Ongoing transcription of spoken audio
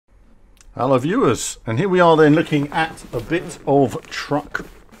Hello viewers, and here we are then looking at a bit of Truck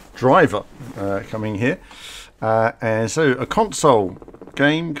Driver coming here. And so a console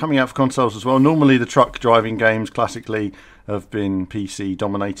game coming out for consoles as well. Normally the truck driving games classically have been PC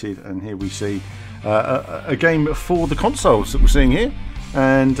dominated, and here we see a game for the consoles that we're seeing here.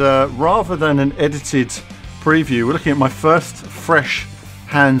 And rather than an edited preview, we're looking at my first fresh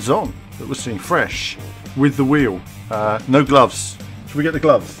hands-on that we're seeing fresh with the wheel. No gloves. Should we get the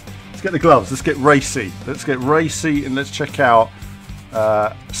gloves? Let's get the gloves. Let's get racy. Let's get racy and let's check out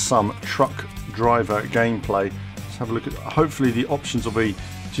some Truck Driver gameplay. Let's have a look at. Hopefully the options will be. Do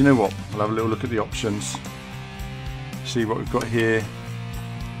you know what? We'll have a little look at the options. See what we've got here.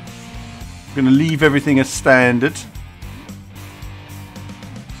 I'm going to leave everything as standard.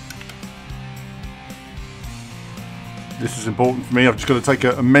 This is important for me. I've just got to take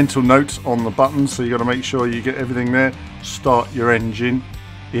a mental note on the buttons, so you've got to make sure you get everything there. Start your engine,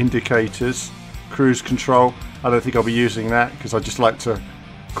 indicators, cruise control. I don't think I'll be using that because I just like to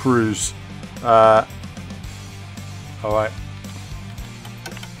cruise. Alright.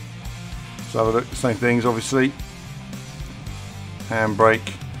 So have a look at the same things, obviously.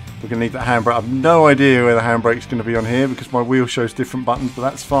 Handbrake. We're going to need that handbrake. I have no idea where the handbrake's going to be on here because my wheel shows different buttons, but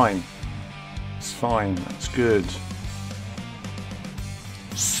that's fine. It's fine. That's good.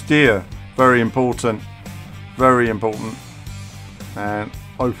 Steer, very important, and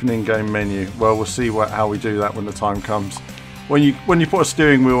opening game menu. Well, we'll see how we do that when the time comes. When you put a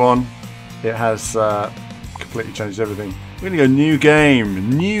steering wheel on, it has completely changed everything. We're gonna go new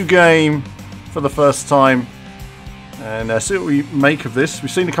game for the first time, and see what we make of this.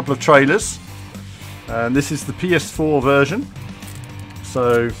 We've seen a couple of trailers, and this is the PS4 version,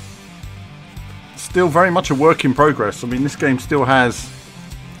 so still very much a work in progress. I mean, this game still has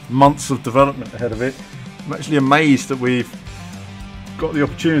months of development ahead of it. I'm actually amazed that we've got the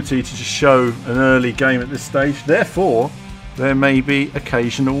opportunity to just show an early game at this stage. Therefore, there may be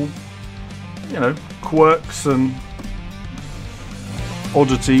occasional, quirks and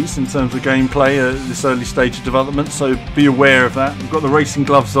oddities in terms of gameplay at this early stage of development. So be aware of that. We've got the racing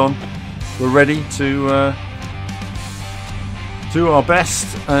gloves on. We're ready to do our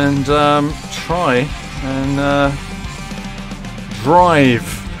best and try and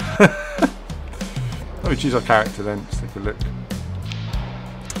drive. Oh, we choose our character then. Let's take a look.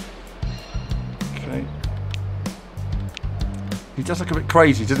 Okay. He does look a bit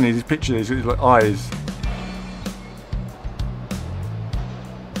crazy, doesn't he? His picture, he's got like eyes.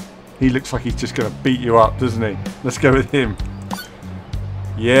 He looks like he's just going to beat you up, doesn't he? Let's go with him.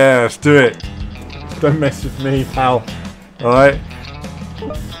 Yeah, let's do it. Don't mess with me, pal. Alright.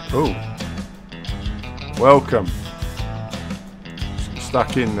 Oh. Welcome.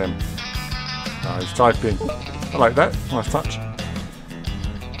 Stuck in them. Oh, he's typing. I like that. Nice touch.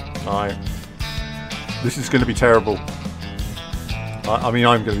 Alright. This is going to be terrible. I mean,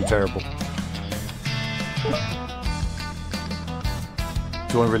 I'm going to be terrible.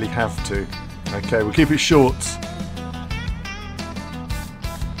 Do I really have to? Okay, we'll keep it short.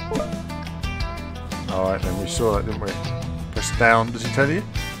 Alright then, we saw that, didn't we? Press down. Does he tell you?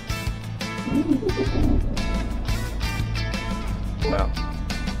 No.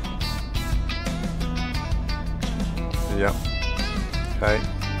 Yeah. Okay.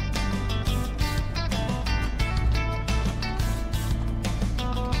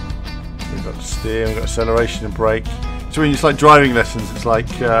 We've got steer, we've got acceleration and brake. So when it's like driving lessons, it's like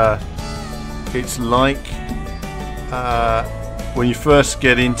when you first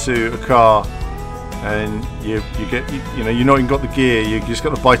get into a car and you you're not even got the gear, you just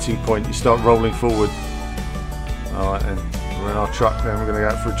got the biting point, you start rolling forward. Alright then, we're in our truck then, we're going to go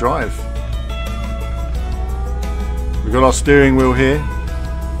out for a drive. We've got our steering wheel here.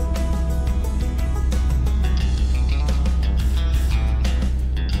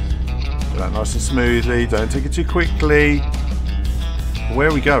 Do that nice and smoothly, don't take it too quickly. Where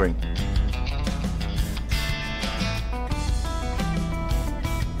are we going?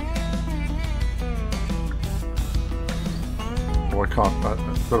 Oh, I can't.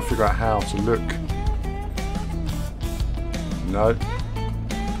 I've got to figure out how to look. No.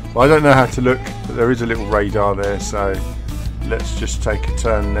 Well, I don't know how to look, but there is a little radar there, so let's just take a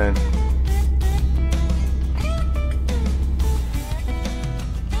turn then.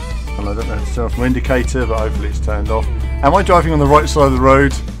 And I don't know how to turn off my indicator, but hopefully it's turned off. Am I driving on the right side of the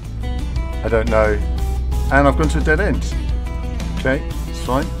road? I don't know. And I've gone to a dead end. Okay, it's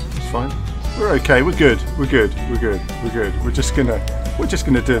fine, it's fine. We're okay, we're good, we're good, we're good, we're good. We're just gonna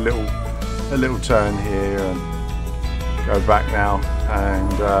do a little turn here and go back now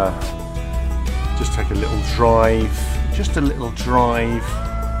and just take a little drive, just a little drive.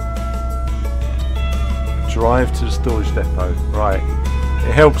 drive to the storage depot. Right.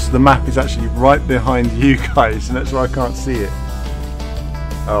 It helps the map is actually right behind you guys, and that's why I can't see it.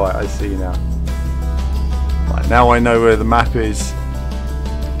 Alright, I see now. Right, now I know where the map is.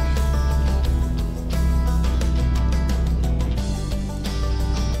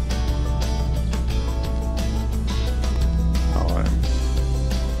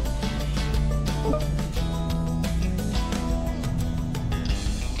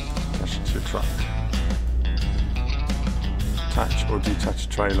 Attach or detach a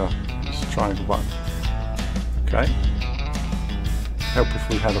trailer. It's a triangle button. Okay. Help if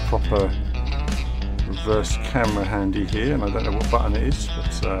we had a proper reverse camera handy here, and I don't know what button it is,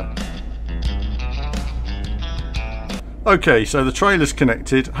 but okay, so the trailer's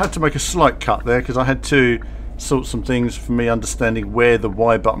connected. I had to make a slight cut there because I had to sort some things for me understanding where the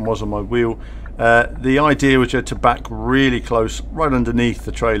Y button was on my wheel. The idea was you had to back really close, right underneath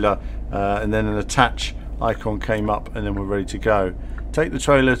the trailer, and then an attach icon came up, and then we're ready to go. Take the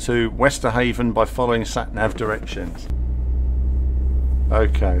trailer to Westerhaven by following sat-nav directions.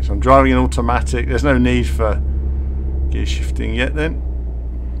 Okay, so I'm driving in automatic. There's no need for gear shifting yet then.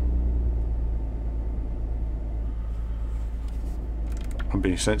 I'm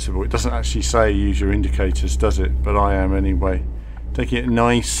being sensible. It doesn't actually say use your indicators, does it? But I am anyway. Taking it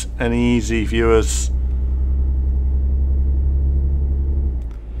nice and easy, viewers.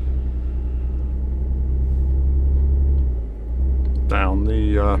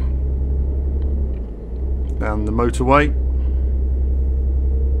 Down the motorway.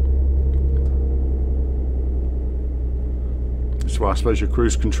 That's why I suppose your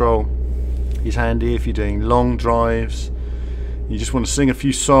cruise control is handy if you're doing long drives. You just want to sing a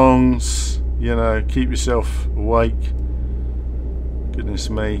few songs, you know, keep yourself awake. Goodness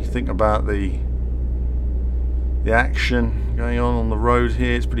me, think about the action going on the road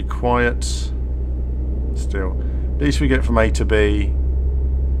here. It's pretty quiet still. At least we get from A to B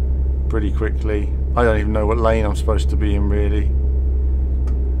pretty quickly. I don't even know what lane I'm supposed to be in really.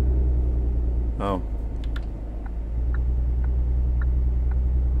 Oh.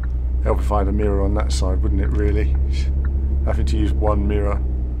 Help if I had a mirror on that side, wouldn't it really? Having to use one mirror.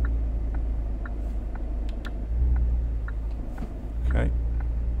 Okay.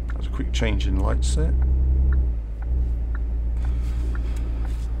 That was a quick change in lights there.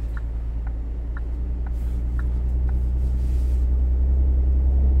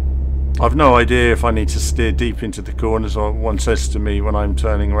 I've no idea if I need to steer deep into the corners, or one says to me when I'm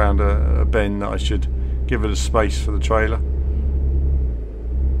turning around a bend that I should give it a space for the trailer.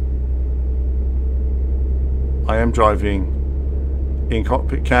 I am driving in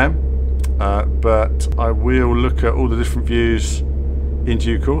cockpit cam, but I will look at all the different views in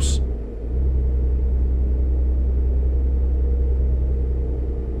due course.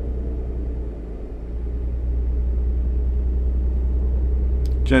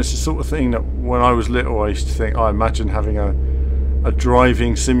 It's the sort of thing that when I was little I used to think, I imagine having a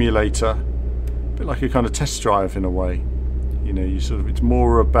driving simulator, a bit like a kind of test drive in a way. You know, it's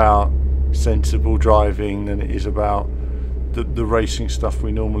more about sensible driving than it is about the racing stuff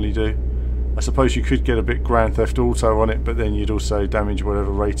we normally do. I suppose you could get a bit Grand Theft Auto on it, but then you'd also damage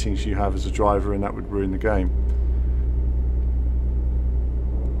whatever ratings you have as a driver, and that would ruin the game.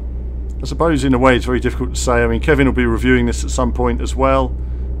 I suppose in a way it's very difficult to say. I mean, Kevin will be reviewing this at some point as well,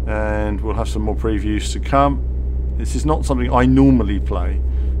 and we'll have some more previews to come. This is not something I normally play,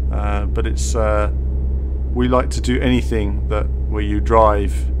 but it's we like to do anything where you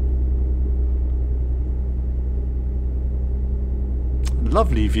drive.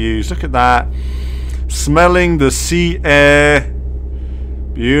 Lovely views, look at that. Smelling the sea air.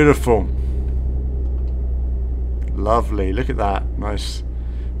 Beautiful. Lovely, look at that. Nice,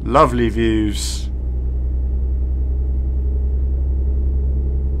 lovely views.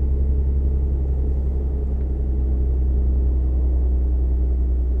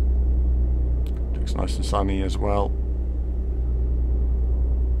 Looks nice and sunny as well.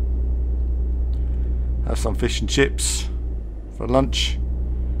 Have some fish and chips for lunch.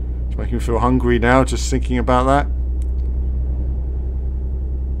 It's making me feel hungry now just thinking about that.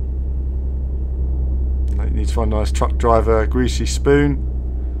 I need to find a nice truck driver greasy spoon.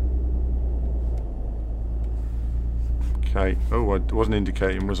 Okay. Oh, I wasn't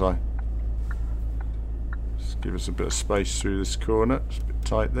indicating, was I? Just give us a bit of space through this corner. It's a bit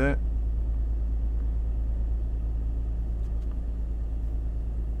tight there.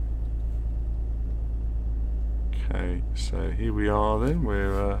 Okay, so here we are then.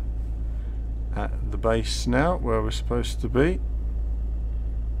 We're at the base now, where we're supposed to be.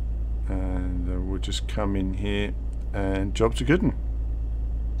 And we'll just come in here and job's a good one.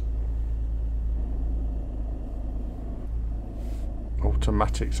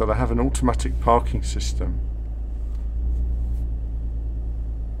 Automatic. So they have an automatic parking system.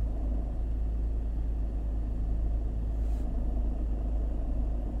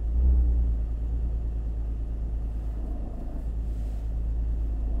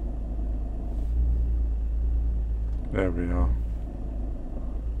 There we are.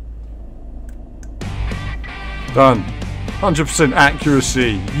 Done. 100%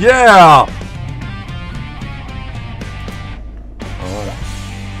 accuracy. Yeah! Alright.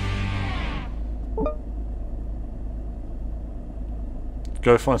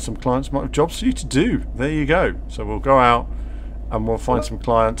 Go find some clients. Might have jobs for you to do. There you go. So we'll go out and we'll find some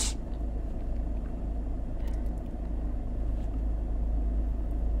clients.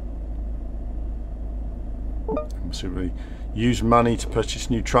 So we use money to purchase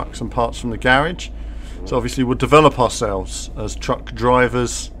new trucks and parts from the garage. So obviously we'll develop ourselves as truck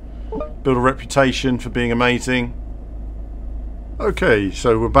drivers, build a reputation for being amazing. Okay,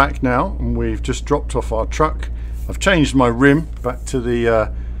 so we're back now and we've just dropped off our truck. I've changed my rim back to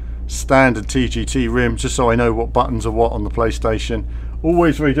the standard TGT rim just so I know what buttons are what on the PlayStation.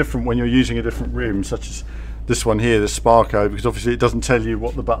 Always very different when you're using a different rim, such as this one here, the Sparko, because obviously it doesn't tell you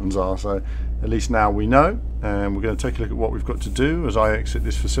what the buttons are. So at least now we know, and we're going to take a look at what we've got to do as I exit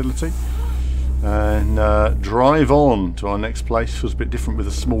this facility and drive on to our next place. Feels a bit different with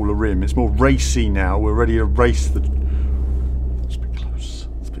a smaller rim. It's more racy now. We're ready to race the... It's a bit close.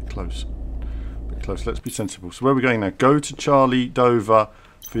 It's a bit close. A bit close. Let's be sensible. So where are we going now? Go to Charlie Dover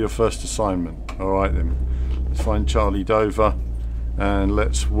for your first assignment. All right then. Let's find Charlie Dover and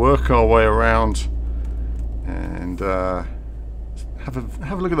let's work our way around and have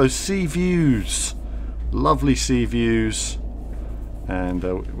a look at those sea views. Lovely sea views. And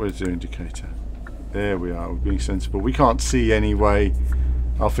where's the indicator? There we are. We're being sensible. We can't see anyway.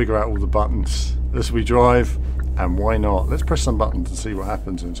 I'll figure out all the buttons as we drive, and why not? Let's press some buttons and see what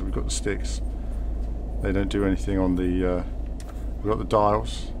happens. And so we've got the sticks. They don't do anything on the. We've got the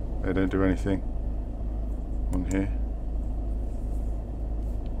dials. They don't do anything on here.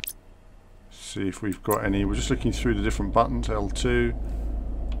 See if we've got any. We're just looking through the different buttons. L2.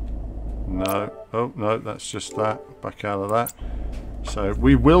 No. Oh no, that's just that. Back out of that. So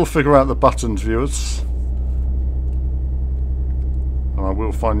we will figure out the buttons, viewers. And I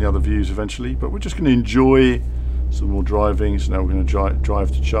will find the other views eventually, but we're just going to enjoy some more driving. So now we're going to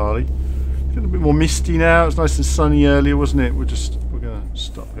drive to Charlie. It's getting a bit more misty now. It's nice and sunny earlier, wasn't it? We're going to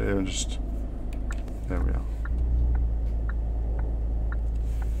stop here and just... There we are.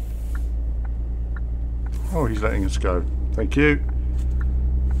 Oh, he's letting us go. Thank you.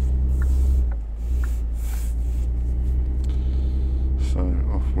 So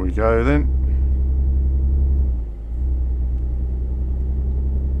off we go then.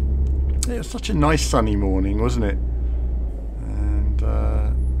 Yeah, it was such a nice sunny morning, wasn't it? And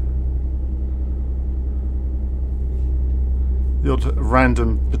the odd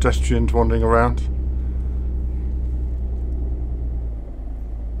random pedestrians wandering around.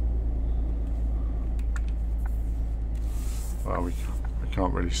 Well, we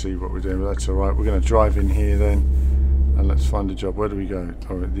can't really see what we're doing, but that's alright. We're going to drive in here then. And let's find a job. Where do we go?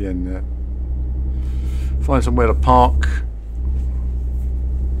 Oh, at the end there. Find somewhere to park.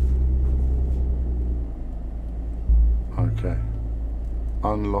 Okay.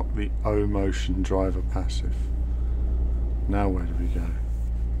 Unlock the O-Motion driver passive. Now where do we go?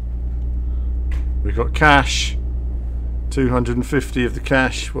 We've got cash. 250 of the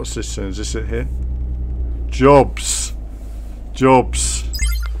cash. What's this then? Is this it here? Jobs. Jobs.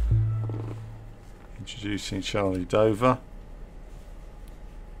 Introducing Charlie Dover.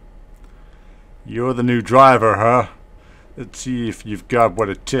 You're the new driver, huh? Let's see if you've got what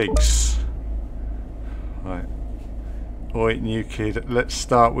it takes. Right. Alright, new kid. Let's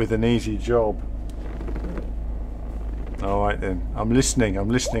start with an easy job. Alright then. I'm listening, I'm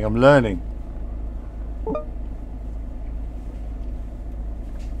learning.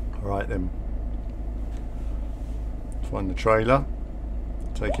 Alright then. Find the trailer.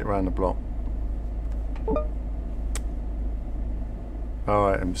 Take it around the block.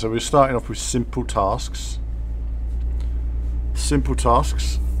 Alright, so we're starting off with simple tasks. Simple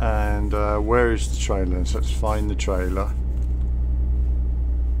tasks, and where is the trailer? So let's find the trailer.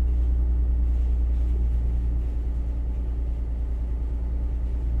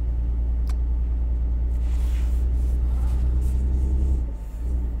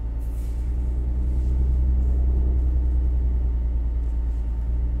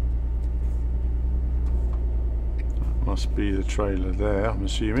 Must be the trailer there, I'm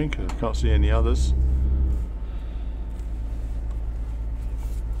assuming, because I can't see any others.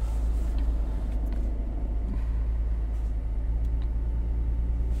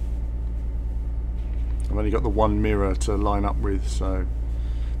 I've only got the one mirror to line up with, so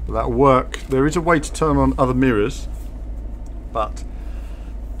but that'll work. There is a way to turn on other mirrors, but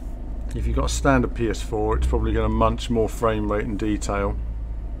if you've got a standard PS4, it's probably going to munch more frame rate and detail.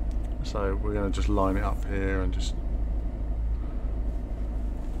 So we're going to just line it up here and just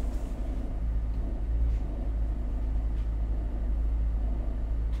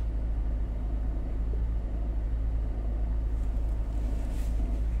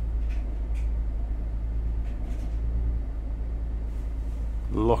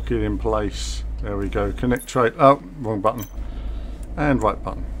lock it in place. There we go. Connect trailer. Oh, wrong button. And right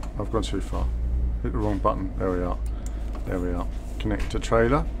button. I've gone too far. Hit the wrong button. There we are. There we are. Connect to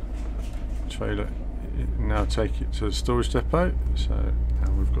trailer. Trailer. Now take it to the storage depot. So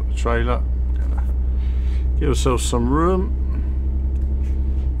now we've got the trailer. We're going to give ourselves some room.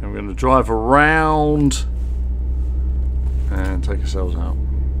 And we're going to drive around and take ourselves out.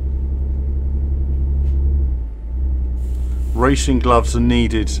 Racing gloves are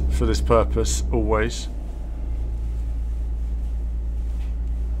needed for this purpose, always.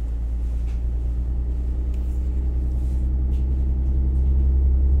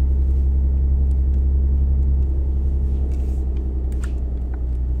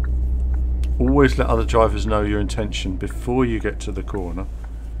 Always let other drivers know your intention before you get to the corner.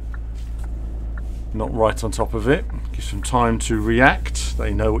 Not right on top of it. Give them time to react.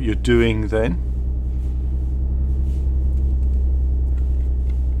 They know what you're doing then.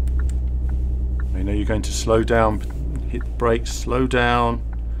 You know you're going to slow down, hit the brakes, slow down.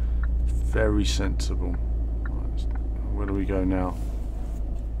 Very sensible. Where do we go now?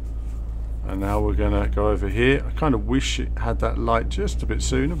 And now we're going to go over here. I kind of wish it had that light just a bit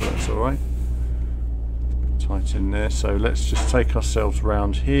sooner, but that's alright. Tight in there. So let's just take ourselves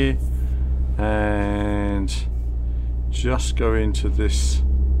round here and just go into this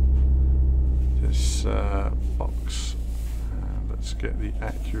box. Let's get the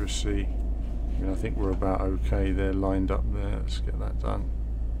accuracy. I think we're about okay there, lined up there. Let's get that done.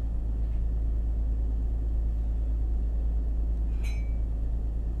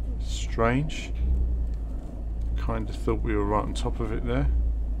 Strange. Kind of thought we were right on top of it there.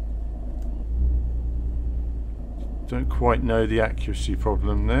 Don't quite know the accuracy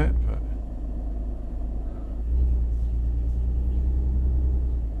problem there, but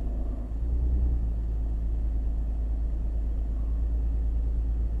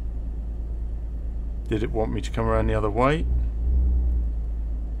did it want me to come around the other way?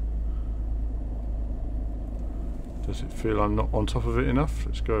 Does it feel I'm not on top of it enough?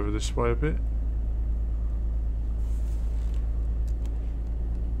 Let's go over this way a bit.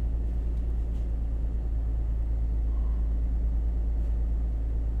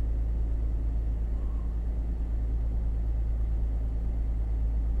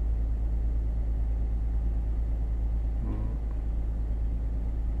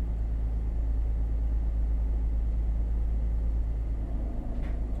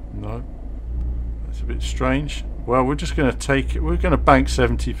 No, that's a bit strange. Well, we're just going to take it. We're going to bank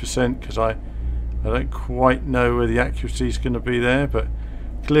 70% because I don't quite know where the accuracy is going to be there, but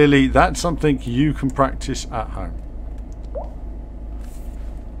clearly that's something you can practice at home.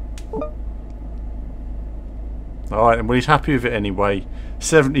 All right, and well, he's happy with it anyway.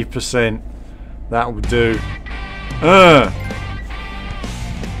 70%, that will do.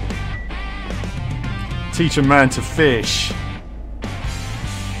 Teach a man to fish.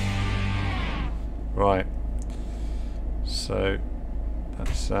 Right, so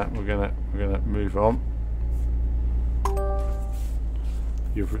that's that. We're gonna move on.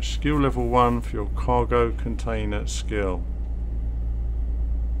 You've reached skill level 1 for your cargo container skill.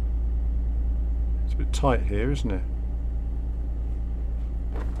 It's a bit tight here, isn't it?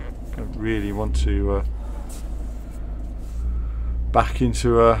 Don't really want to back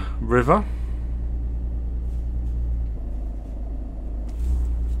into a river.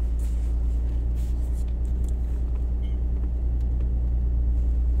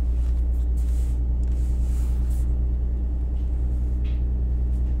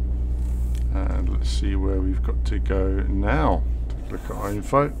 See where we've got to go now. Take a look at our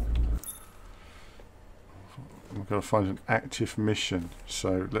info. We've got to find an active mission.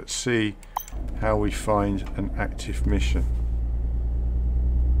 So let's see how we find an active mission.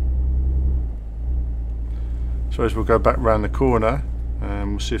 So as we'll go back round the corner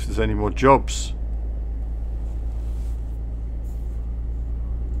and we'll see if there's any more jobs.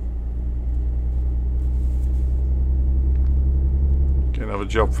 Get another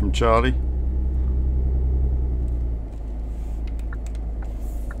job from Charlie.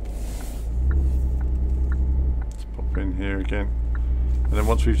 In here again. And then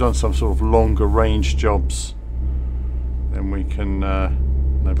once we've done some sort of longer range jobs, then we can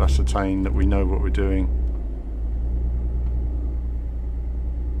ascertain that we know what we're doing.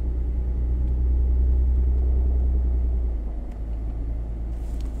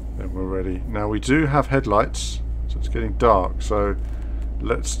 Then we're ready. Now we do have headlights, so it's getting dark, so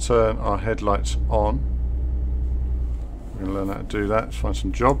let's turn our headlights on. We're going to learn how to do that. Let's find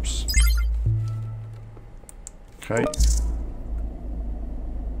some jobs. Okay.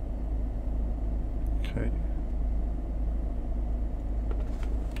 Okay.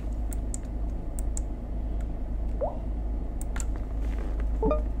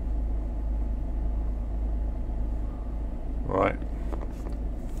 Right.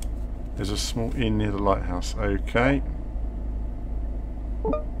 There's a small inn near the lighthouse. Okay.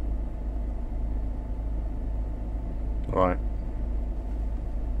 Right.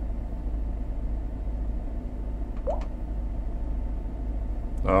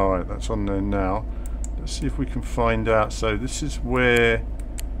 Alright, that's on there now. Let's see if we can find out. So this is where...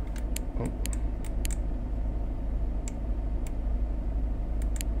 Oh.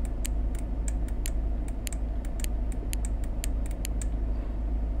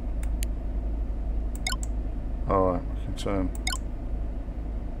 Alright, we can turn.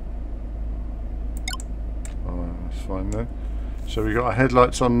 Alright, that's fine then. So we've got our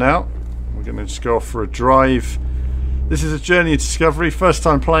headlights on now. We're going to just go off for a drive. This is a journey of discovery. First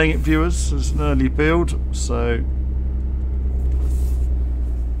time playing it, viewers. It's an early build, so...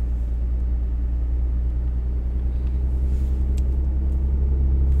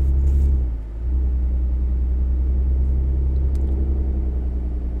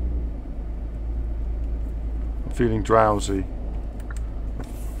 I'm feeling drowsy.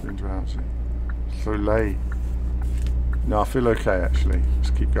 So late. No, I feel okay actually.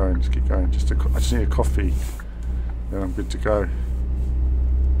 Just keep going, I just need a coffee. Then I'm good to go.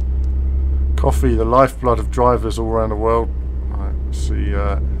 Coffee, the lifeblood of drivers all around the world. Right, let's see,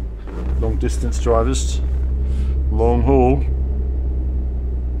 long distance drivers, long haul.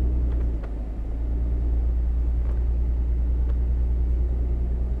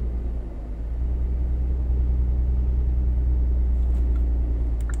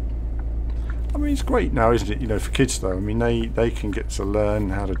 I mean, it's great now, isn't it? You know, for kids though. I mean, they can get to learn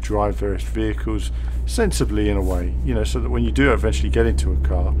how to drive various vehicles sensibly in a way, you know, so that when you do eventually get into a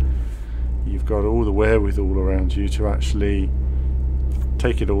car, you've got all the wherewithal around you to actually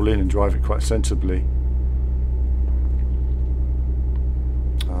take it all in and drive it quite sensibly.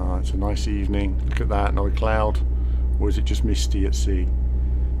 It's a nice evening. Look at that, not a cloud. Or is it just misty at sea?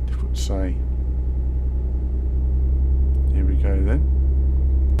 Difficult to say. Here we go then.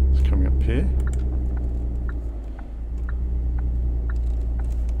 It's coming up here.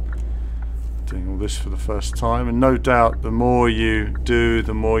 Doing all this for the first time, and no doubt the more you do,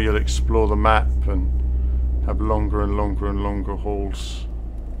 the more you'll explore the map and have longer and longer and longer hauls.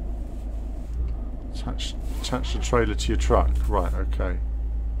 Attach the trailer to your truck. Right, okay.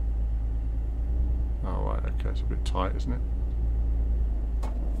 Oh, right, okay, it's a bit tight, isn't it?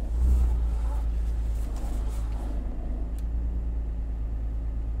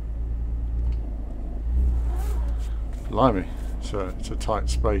 Blimey. It's a tight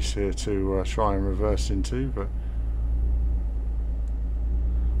space here to try and reverse into, but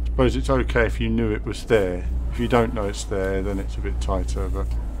I suppose it's okay if you knew it was there. If you don't know it's there, then it's a bit tighter, but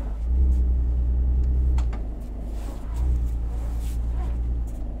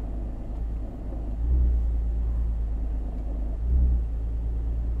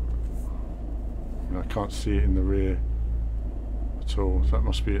I can't see it in the rear at all. So that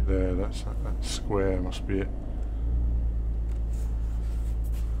must be it there. That square must be it.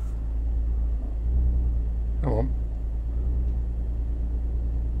 Come on.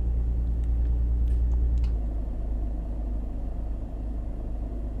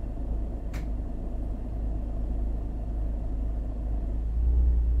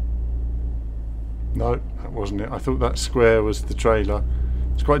 No, that wasn't it. I thought that square was the trailer.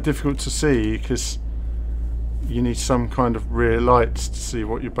 It's quite difficult to see because you need some kind of rear lights to see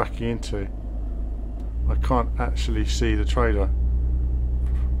what you're backing into. I can't actually see the trailer.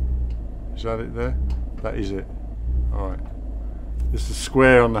 Is that it there? That is it. Alright. This is the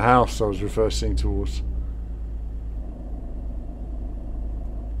square on the house I was reversing towards.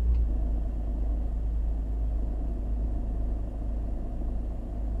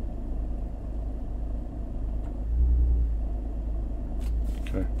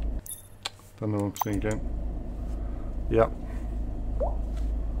 Okay. Done the wrong thing again. Yep.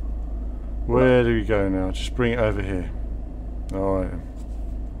 Where do we go now? Just bring it over here. Alright then.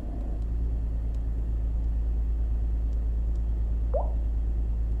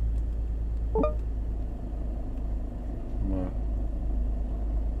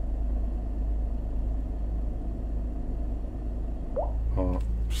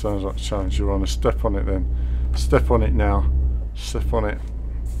 Sounds like a challenge. You want to step on it then. Step on it now. Step on it.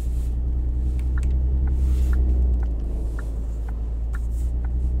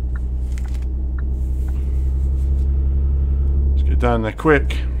 Let's get down there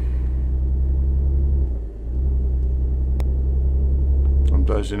quick. I'm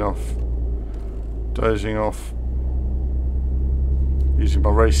dozing off. Dozing off. Using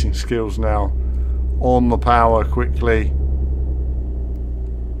my racing skills now. On the power quickly.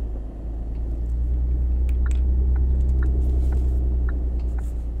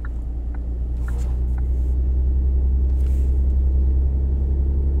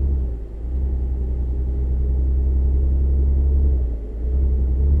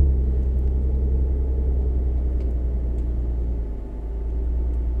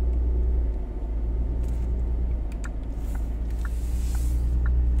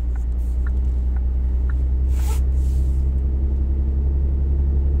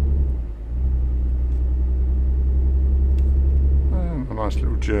 Nice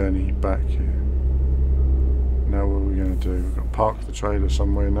little journey back here. Now what are we going to do? We've got to park the trailer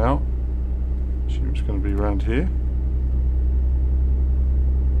somewhere now. Assume it's going to be around here.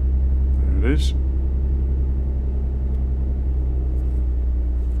 There it is.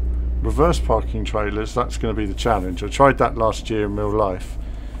 Reverse parking trailers, that's going to be the challenge. I tried that last year in real life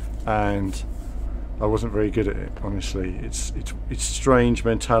and I wasn't very good at it, honestly. It's strange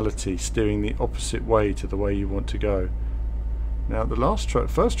mentality, steering the opposite way to the way you want to go. Now the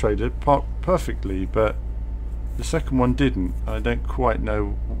first trailer parked perfectly, but the second one didn't. I don't quite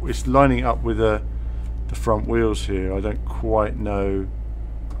know. It's lining up with the front wheels here. I don't quite know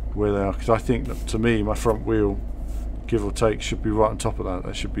where they are, because I think that, to me, my front wheel, give or take, should be right on top of that.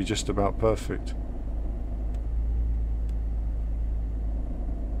 That should be just about perfect.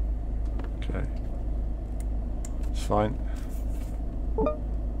 Okay, it's fine. All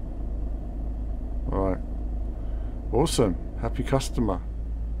right, awesome. Happy customer.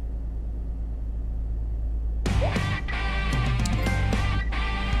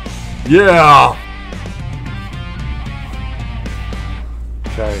 Yeah!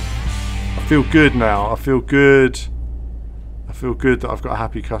 Okay. I feel good now. I feel good. I feel good that I've got a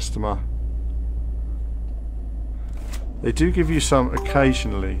happy customer. They do give you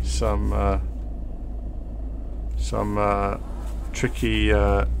occasionally some tricky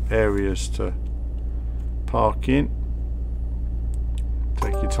areas to park in.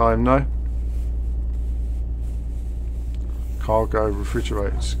 Take your time though. Cargo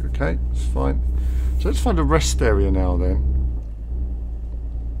refrigerators. Okay, that's fine. So let's find a rest area now then.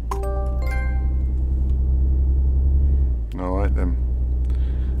 Alright then.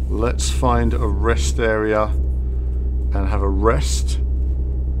 Let's find a rest area and have a rest.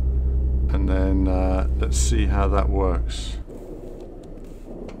 And then let's see how that works.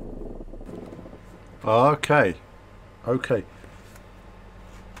 Okay. Okay.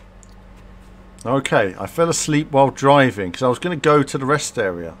 Okay, I fell asleep while driving because I was going to go to the rest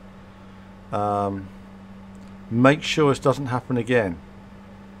area. Make sure this doesn't happen again.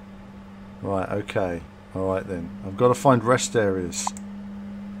 Right, okay. Alright then. I've got to find rest areas.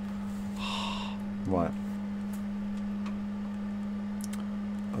 Right.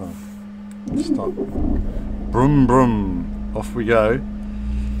 Oh. Stop. Brum brum. Off we go.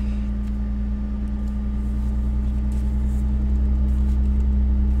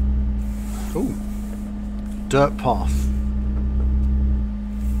 Ooh. Dirt path.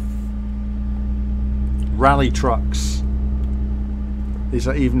 Rally trucks. Is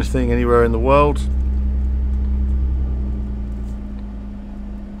that even a thing anywhere in the world?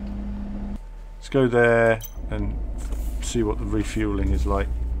 Let's go there and see what the refueling is like.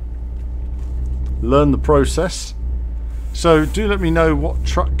 Learn the process. So do let me know what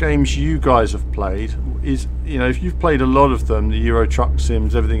truck games you guys have played. If you've played a lot of them, the Euro Truck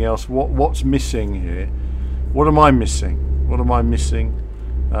Sims, everything else, what's missing here? What am I missing? What am I missing?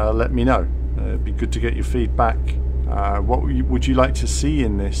 Let me know. It'd be good to get your feedback. What would you like to see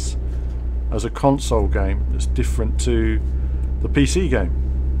in this as a console game that's different to the PC game?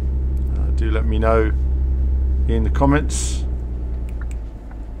 Do let me know in the comments.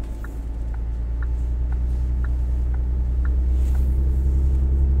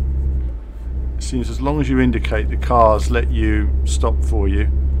 Seems as long as you indicate, the cars let you stop for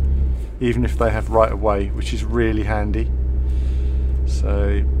you, even if they have right of way, which is really handy.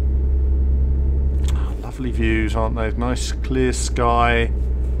 So lovely views, aren't they? Nice clear sky.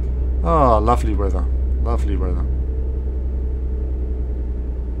 Ah, lovely weather. Lovely weather.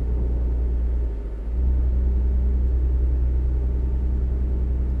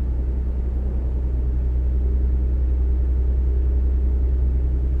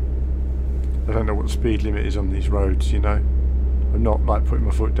 don't know what the speed limit is on these roads, you know. I'm not like putting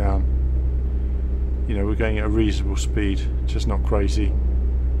my foot down. You know, we're going at a reasonable speed, just not crazy.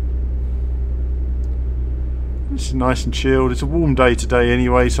 It's nice and chilled. It's a warm day today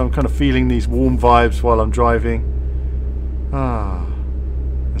anyway, so I'm kind of feeling these warm vibes while I'm driving. Ah,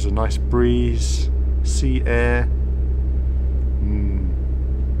 there's a nice breeze, sea air.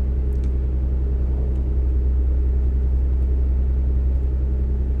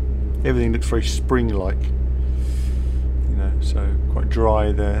 Everything looks very spring-like, you know, so quite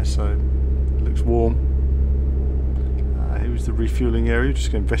dry there, so it looks warm. Here's the refueling area.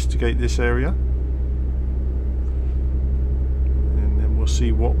 Just going to investigate this area, and then we'll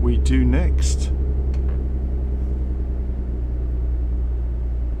see what we do next.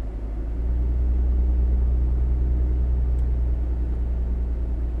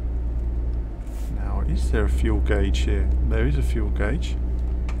 Now, is there a fuel gauge here? There is a fuel gauge.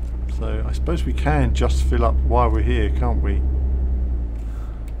 So I suppose we can just fill up while we're here, can't we?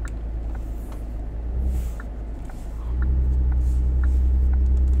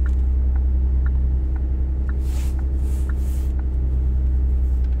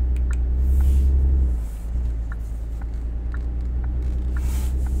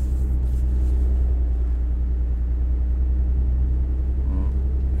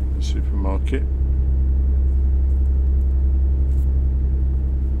 Supermarket.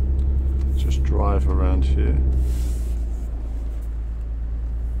 Just drive around here.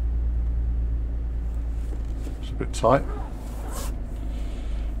 It's a bit tight.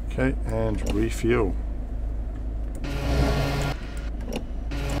 Okay, and refuel.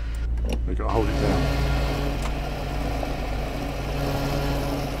 We've got to hold it down.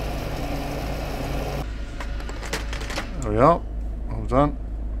 There we are. All done.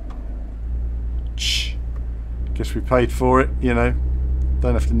 Guess we paid for it, you know.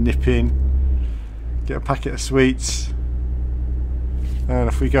 Don't have to nip in, get a packet of sweets, and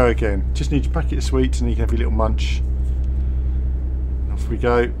off we go again. Just need your packet of sweets and you can have your little munch. Off we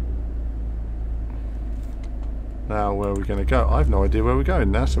go. Now where are we going to go? I have no idea where we're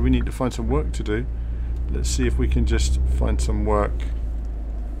going now, so we need to find some work to do. Let's see if we can just find some work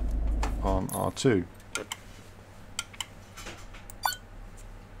on R2.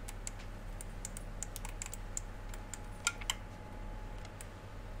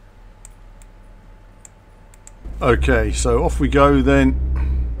 Okay, so off we go then.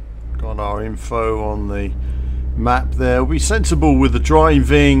 Got our info on the map there. We'll be sensible with the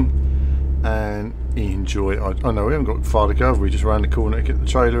driving and enjoy. Oh no, we haven't got far to go. We just round the corner to get the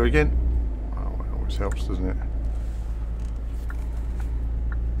trailer again. Oh, it always helps, doesn't it?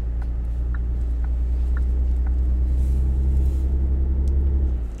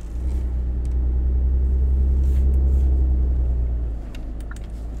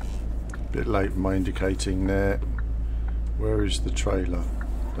 Bit late with my indicating there. Where is the trailer?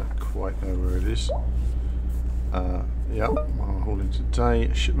 Don't quite know where it is. Yeah, I'm hauling today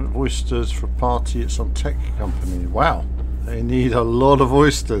a shipment of oysters for a party at some tech company. Wow, they need a lot of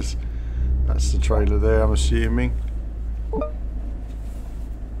oysters. That's the trailer there, I'm assuming.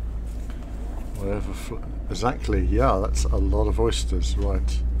 Whatever. Exactly, yeah, that's a lot of oysters,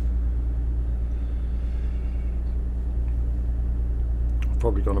 right. I've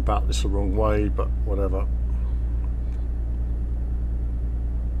probably gone about this the wrong way, but whatever.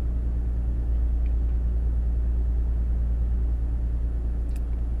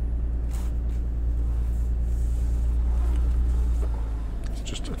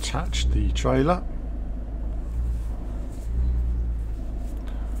 Just attach the trailer.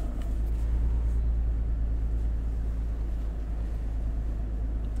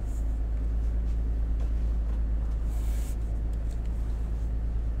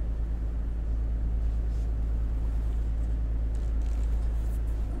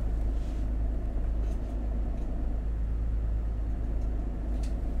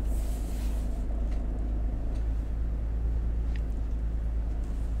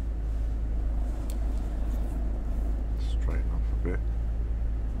 Bit.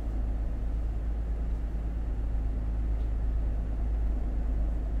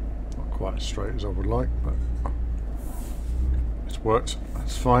 Not quite as straight as I would like, but it's worked.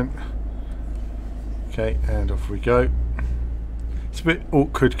 That's fine. Okay, and off we go. It's a bit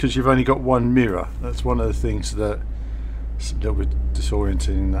awkward because you've only got one mirror. That's one of the things that's a little bit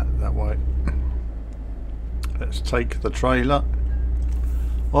disorienting that way. Let's take the trailer.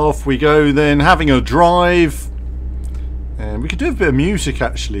 Off we go then, having a drive. And we could do a bit of music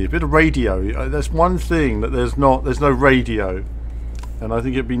actually, a bit of radio. That's one thing that there's no radio, and I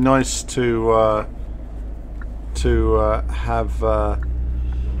think it'd be nice to have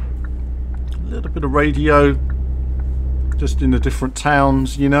little bit of radio, just in the different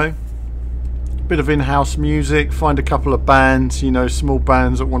towns, you know. A bit of in-house music, find a couple of bands, you know, small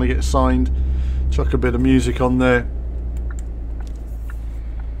bands that want to get signed, chuck a bit of music on there.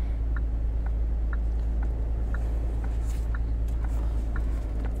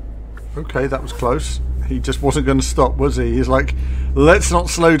 Okay, that was close. He just wasn't going to stop, was he? He's like, let's not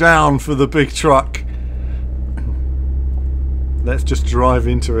slow down for the big truck. Let's just drive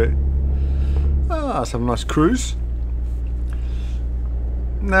into it. Ah, let's have a nice cruise.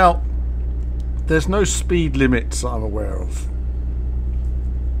 Now, there's no speed limits that I'm aware of.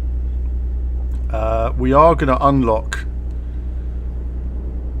 We are going to unlock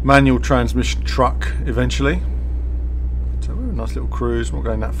manual transmission truck eventually. So we're a nice little cruise. We're not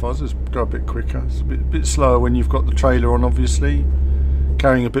going that fast. Let's go a bit quicker. It's a bit slower when you've got the trailer on, obviously.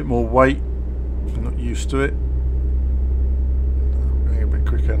 Carrying a bit more weight. If you're not used to it. Going a bit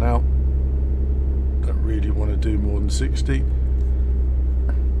quicker now. Don't really want to do more than 60.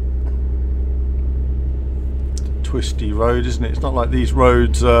 Twisty road, isn't it? It's not like these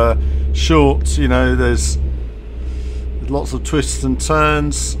roads are short, you know, there's lots of twists and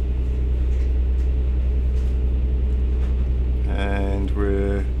turns, and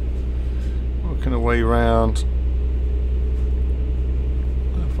we're working our way around.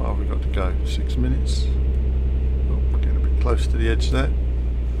 How far have we got to go? 6 minutes. Oh, we're getting a bit close to the edge there.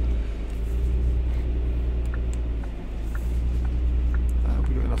 Have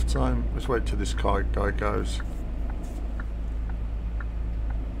we got enough time? Let's wait till this guy goes.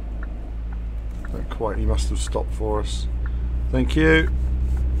 Not quite, he must have stopped for us. Thank you.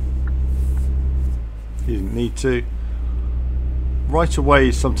 He didn't need to. Right away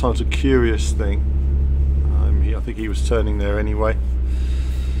is sometimes a curious thing. I think he was turning there anyway.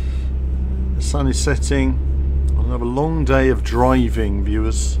 The sun is setting. I'll have a long day of driving,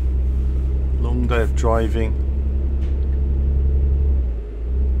 viewers. Long day of driving.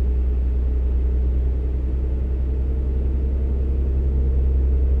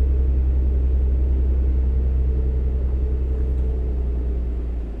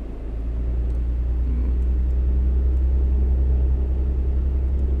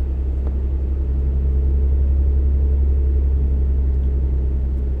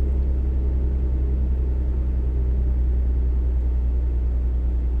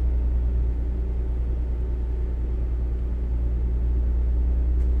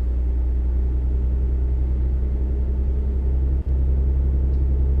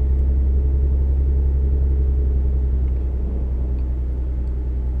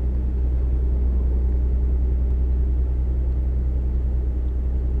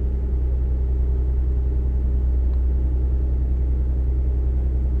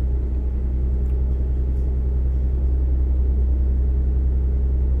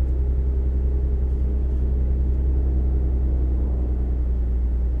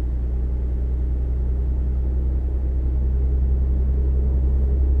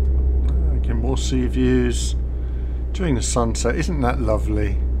 More sea views during the sunset. Isn't that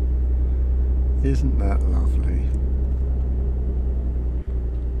lovely? Isn't that lovely?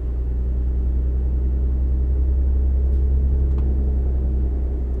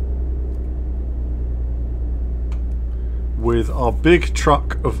 With our big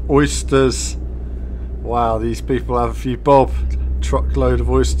truck of oysters. Wow, these people have a few bob. Truckload of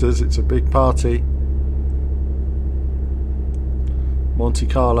oysters. It's a big party. Monte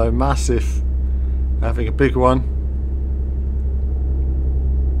Carlo, massive. Having a big one.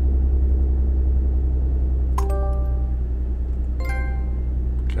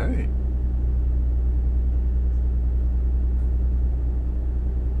 Okay.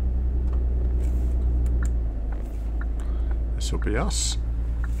 This will be us.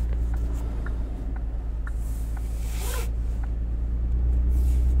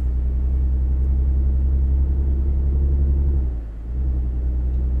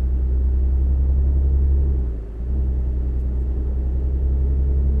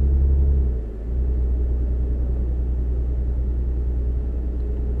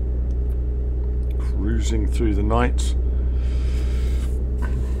 Cruising through the night.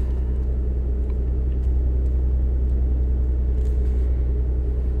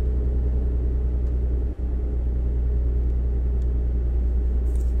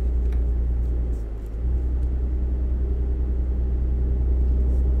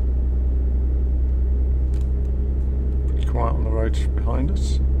 Pretty quiet on the road behind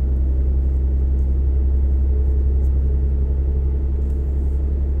us.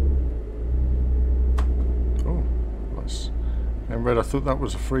 In red, I thought that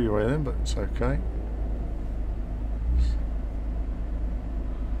was a freeway then, but it's okay.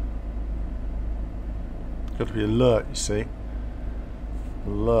 got to be alert, you see.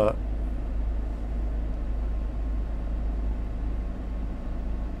 Alert.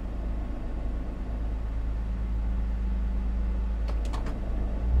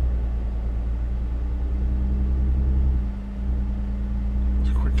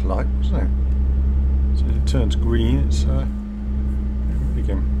 Light, wasn't it? So it turns green, it's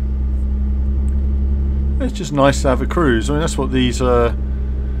begin. It's just nice to have a cruise. I mean, that's what these sort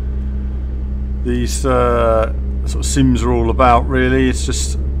of sims are all about, really. It's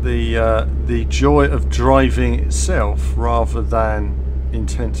just the joy of driving itself rather than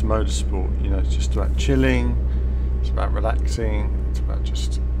intense motorsport. You know, it's just about chilling, it's about relaxing, it's about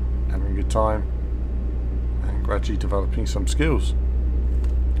just having a good time and gradually developing some skills.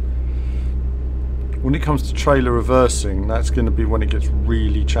 When it comes to trailer reversing, that's going to be when it gets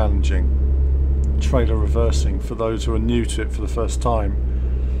really challenging. Trailer reversing, for those who are new to it for the first time,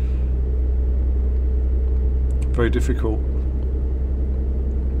 very difficult.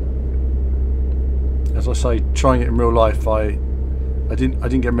 As I say, trying it in real life, I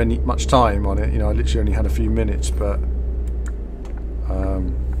didn't get much time on it. You know, I literally only had a few minutes, but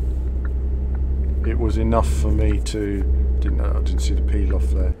it was enough for me to. I didn't see the peel off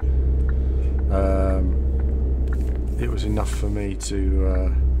there. It was enough for me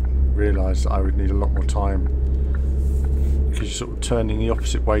to realise that I would need a lot more time, because you're sort of turning the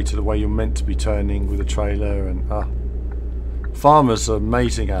opposite way to the way you're meant to be turning with a trailer. And farmers are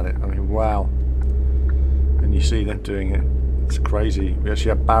amazing at it. I mean, wow. And you see them doing it, it's crazy. We actually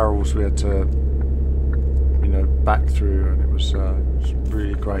had barrels we had to, you know, back through, and it was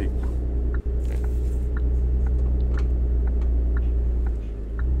really great.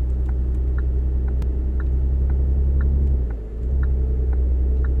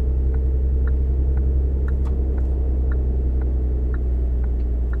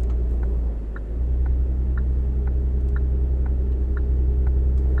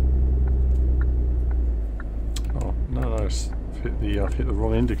 I've hit the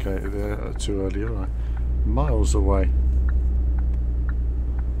wrong indicator there too early, haven't I? Miles away.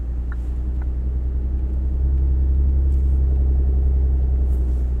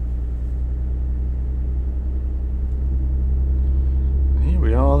 And here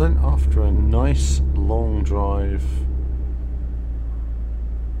we are then, after a nice long drive.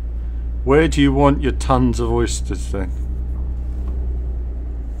 Where do you want your tons of oysters then?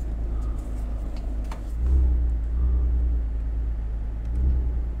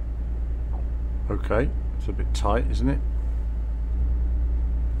 Okay, it's a bit tight, isn't it?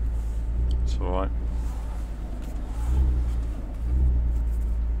 It's alright.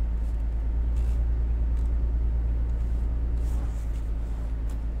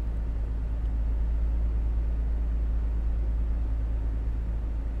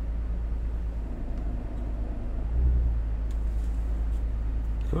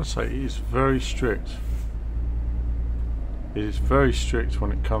 I've got to say, he is very strict. It is very strict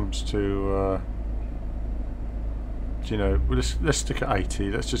when it comes to you know, let's stick at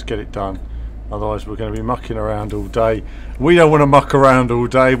 80. Let's just get it done. Otherwise, we're going to be mucking around all day. We don't want to muck around all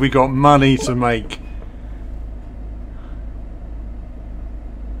day. We got money to make.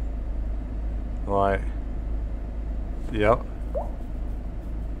 Right. Yep.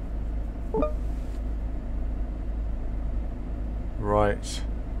 Right.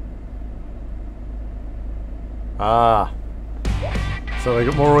 Ah. So they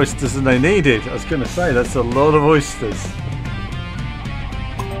got more oysters than they needed. I was going to say, that's a lot of oysters.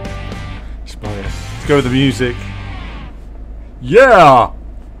 Let's go with the music. Yeah!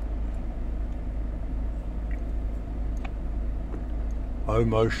 Oh,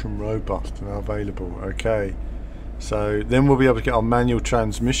 motion robust now available. Okay. So then we'll be able to get our manual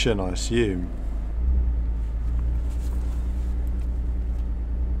transmission, I assume.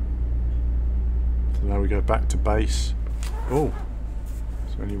 So now we go back to base. Oh.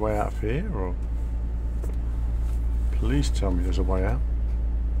 Is there any way out of here, or please tell me there's a way out.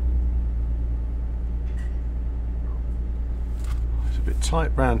 It's a bit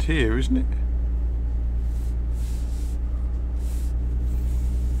tight round here, isn't it?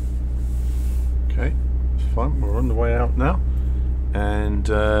 Okay, it's fine. We're on the way out now, and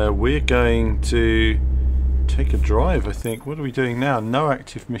we're going to take a drive, I think. What are we doing now? No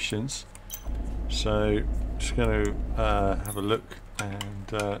active missions, so just going to have a look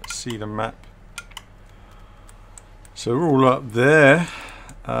and see the map. So we're all up there.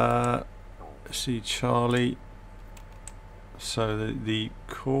 See Charlie. So the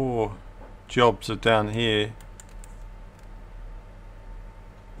core jobs are down here.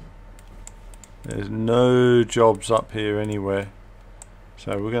 There's no jobs up here anywhere.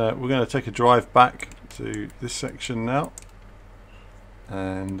 So we're gonna take a drive back to this section now,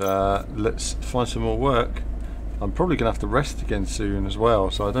 and let's find some more work. I'm probably gonna have to rest again soon as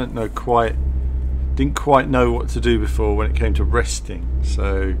well, so I don't know quite, didn't quite know what to do before when it came to resting,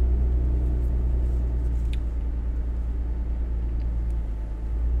 so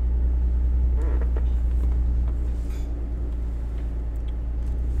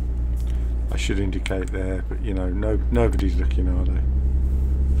I should indicate there, but you know, nobody's looking, are they?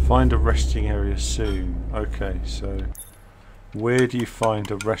 Find a resting area soon. Okay, so where do you find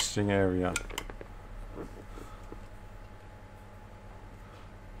a resting area?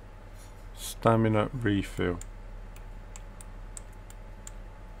 Stamina refill.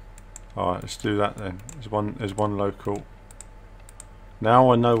 Alright, let's do that then. There's one local.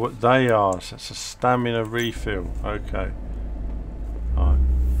 Now I know what they are. So it's a stamina refill. Okay. Alright.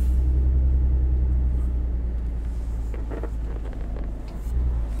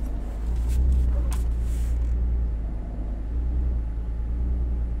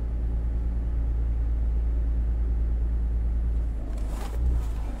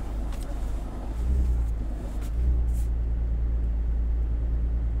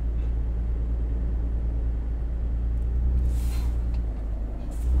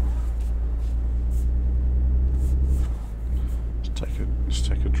 Let's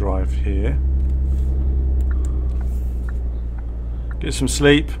take a drive here. Get some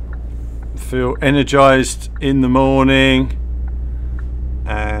sleep. Feel energized in the morning,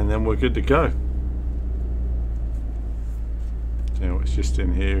 and then we're good to go. You know, it's just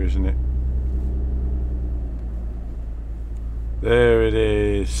in here, isn't it? There it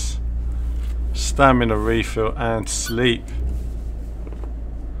is. Stamina refill and sleep.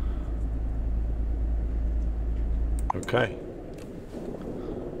 Okay.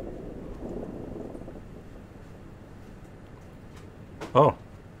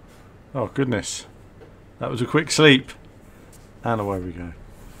 Oh goodness, that was a quick sleep, and away we go.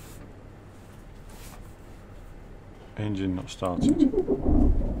 Engine not started.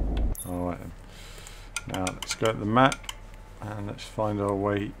 Alright then. Now let's go to the map and let's find our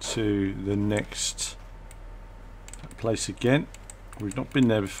way to the next place again. We've not been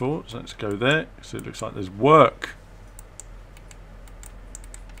there before, so let's go there. So it looks like there's work.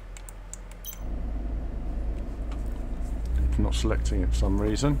 I'm not selecting it for some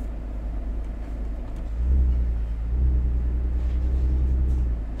reason.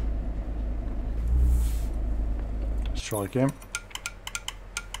 Let's try again.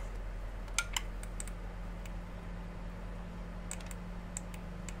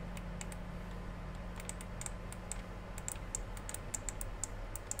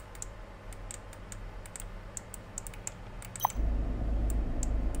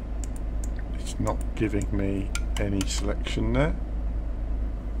 It's not giving me any selection there.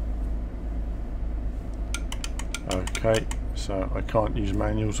 Okay, so I can't use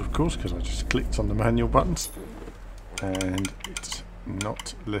manuals, of course, because I just clicked on the manual buttons and it's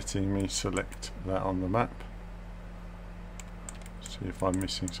not letting me select that on the map. See if I'm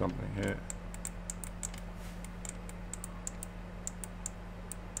missing something here.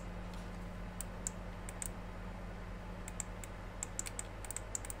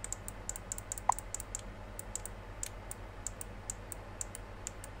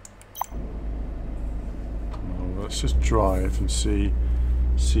 Let's just drive and see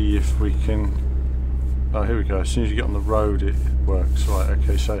if we can. Oh, here we go. As soon as you get on the road, it works. Right.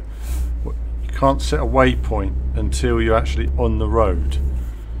 Okay. So you can't set a waypoint until you're actually on the road.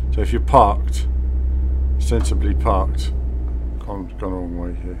 So if you're parked, sensibly parked, gone the wrong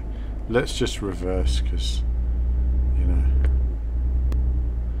way here. Let's just reverse, because you know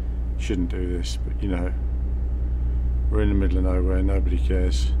you shouldn't do this, but you know we're in the middle of nowhere. Nobody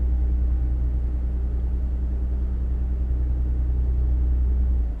cares.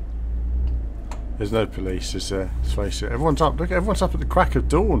 There's no police, is there? Let's face it. Everyone's up. Look, everyone's up at the crack of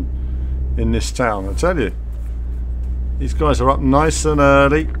dawn in this town. I tell you, these guys are up nice and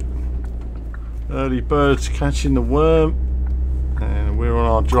early. Early birds catching the worm, and we're on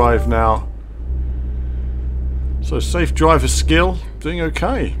our drive now. So safe driver skill, doing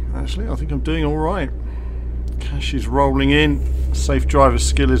okay. Actually, I think I'm doing all right. Cash is rolling in. Safe driver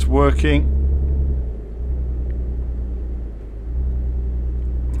skill is working.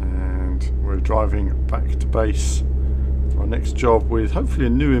 Driving back to base for our next job with hopefully a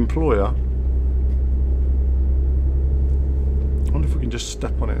new employer. I wonder if we can just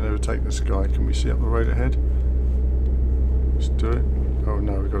step on it and overtake this guy. Can we see up the road ahead? Let's do it. Oh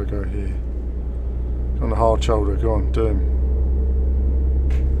no, we've got to go here. On the hard shoulder, go on, do him.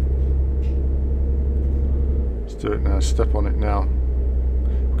 Let's do it now, step on it now.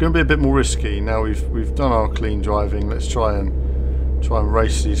 We've going to be a bit more risky now. We've done our clean driving. Let's try and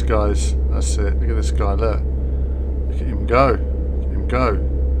race these guys. That's it. Look at this guy. Look at him go. Look at him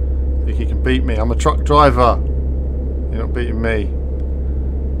go. Think he can beat me? I'm a truck driver. You're not beating me.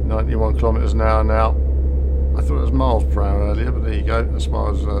 91 kilometers an hour now. I thought it was miles per hour earlier, but there you go. That's why I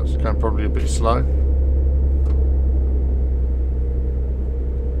was going probably a bit slow.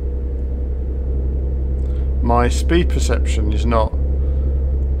 My speed perception is not,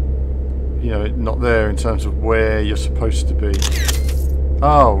 you know, not there in terms of where you're supposed to be.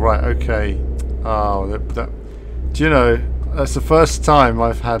 Oh, right, okay. Oh, do you know, that's the first time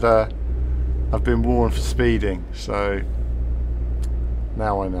I've been warned for speeding, so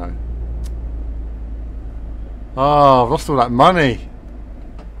now I know. Oh, I've lost all that money.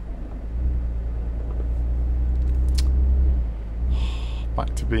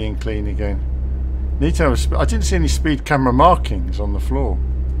 Back to being clean again. Need to have I didn't see any speed camera markings on the floor.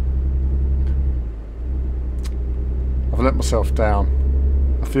 I've let myself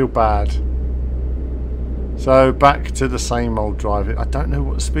down. I feel bad. So back to the same old driving. I don't know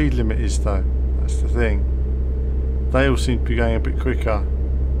what the speed limit is though. That's the thing. They all seem to be going a bit quicker.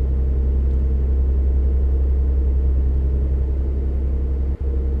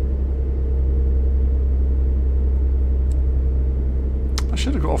 I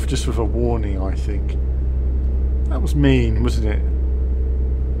should have got off just with a warning, I think. That was mean, wasn't it?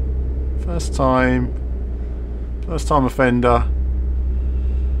 First time offender.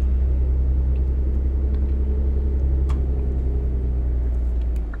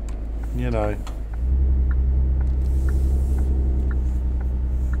 You know.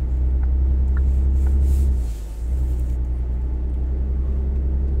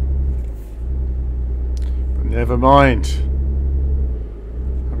 But never mind.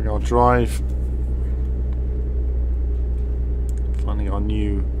 I'll drive. Finding our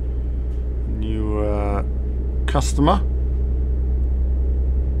new customer.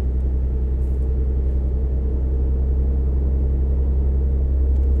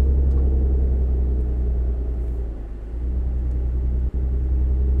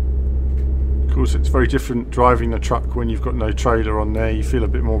 Of course, it's very different driving a truck when you've got no trailer on there. You feel a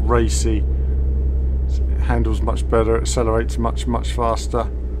bit more racy. It handles much better. It accelerates much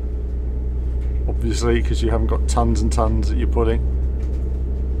faster. Obviously, because you haven't got tons and tons that you're putting.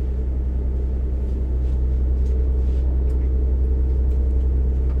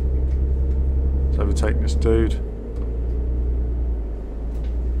 Let's overtake this dude.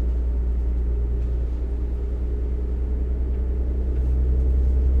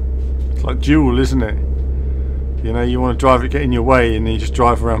 It's like Duel, isn't it? You know, you want to drive it, get in your way, and then you just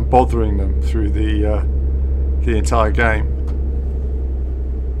drive around bothering them through the entire game.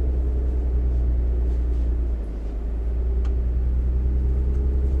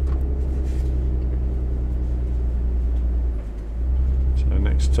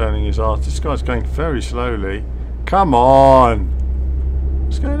 Turning his arse. This guy's going very slowly. Come on!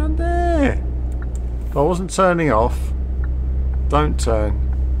 What's going on there? I wasn't turning off. Don't turn.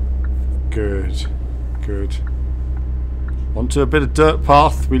 Good. Good. Onto a bit of dirt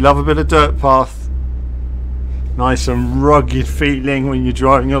path. We love a bit of dirt path. Nice and rugged feeling when you're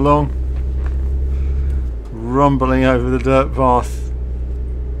driving along. Rumbling over the dirt path.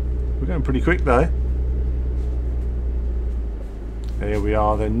 We're going pretty quick though. Here we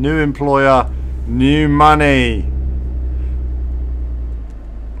are, the new employer, new money.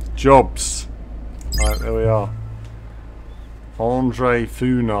 Jobs. Right, there we are. Andre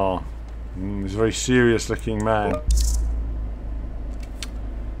Funar. He's a very serious looking man.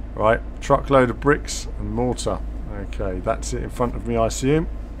 Right, truckload of bricks and mortar. Okay, that's it in front of me, I assume.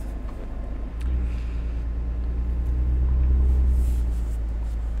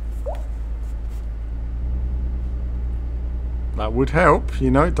 That would help, you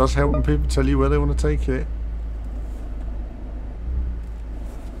know, it does help when people tell you where they want to take it.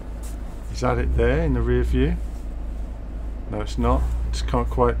 Is that it there in the rear view? No, it's not. Just can't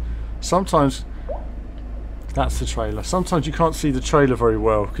quite. Sometimes that's the trailer. Sometimes you can't see the trailer very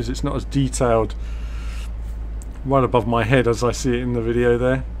well because it's not as detailed right above my head as I see it in the video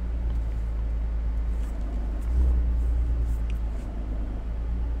there.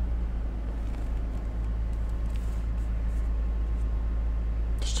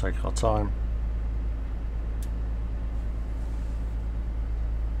 Take our time.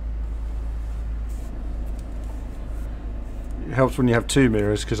 It helps when you have two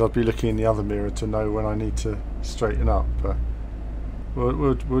mirrors because I'd be looking in the other mirror to know when I need to straighten up, but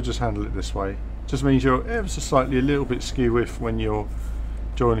we'll just handle it this way. Just means you're ever so slightly a little bit skew with when you're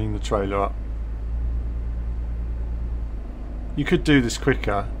joining the trailer up. You could do this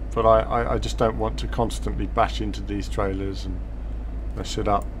quicker, but I just don't want to constantly bash into these trailers and mess it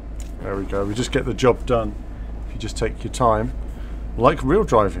up. There we go. We just get the job done if you just take your time. Like real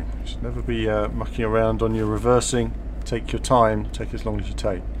driving. You should never be mucking around on your reversing. Take your time. Take as long as you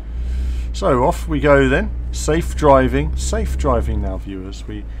take. So off we go then. Safe driving. Safe driving now, viewers.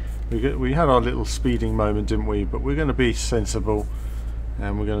 We had our little speeding moment, didn't we? But we're going to be sensible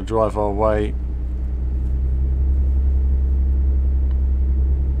and we're going to drive our way.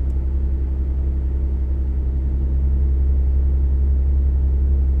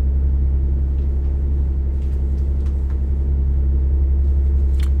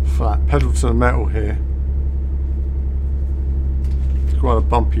 Flat pedal to the metal here. It's quite a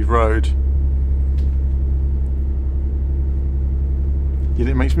bumpy road. Yet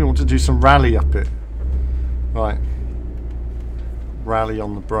it makes me want to do some rally up it. Right. Rally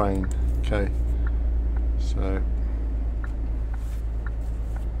on the brain. Okay. So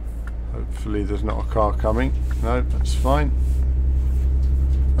hopefully there's not a car coming. No, that's fine.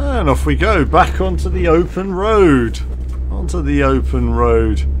 And off we go. Back onto the open road. Onto the open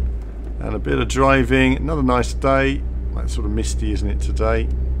road. And a bit of driving. Another nice day. Like sort of misty, isn't it, today?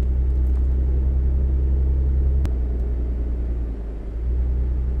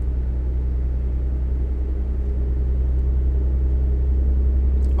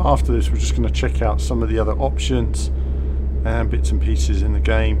 After this, we're just going to check out some of the other options and bits and pieces in the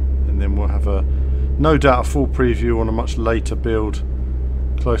game, and then we'll have a, no doubt, a full preview on a much later build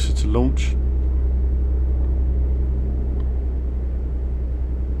closer to launch.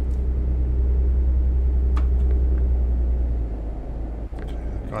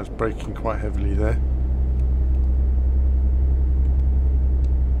 Guy's braking quite heavily there.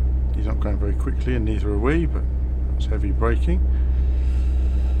 He's not going very quickly, and neither are we, but that's heavy braking.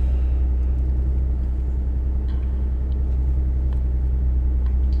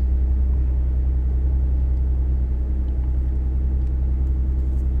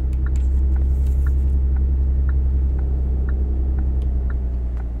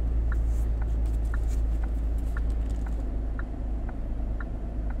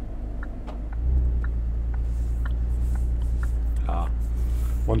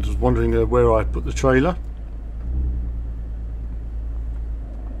 Wondering where I put the trailer.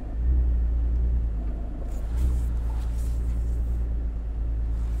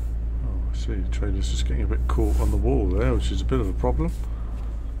 Oh, I see, the trailer's just getting a bit caught on the wall there, which is a bit of a problem.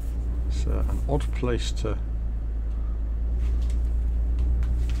 It's an odd place to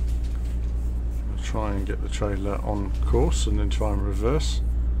try and get the trailer on course and then try and reverse.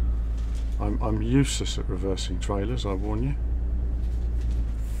 I'm useless at reversing trailers, I warn you.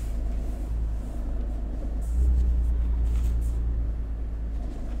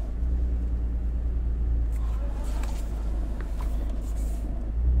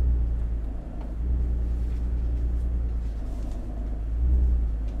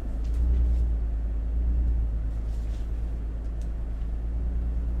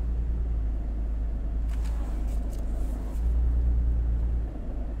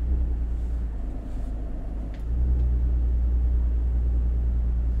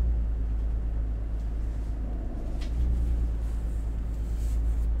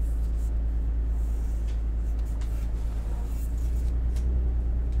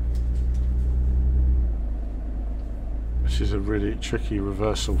 This is a really tricky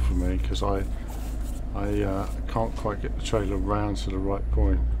reversal for me because I can't quite get the trailer round to the right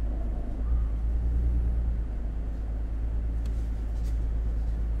point.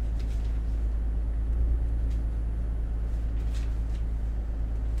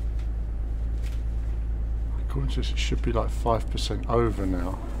 According to this, it should be like 5% over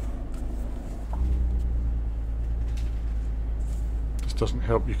now. This doesn't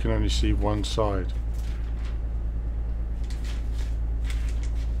help, you can only see one side.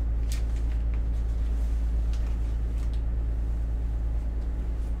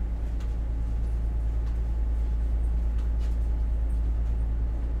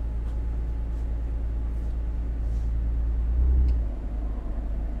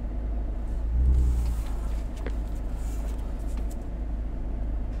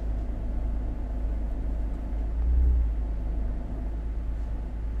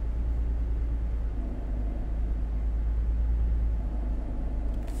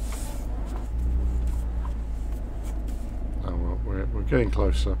 We're getting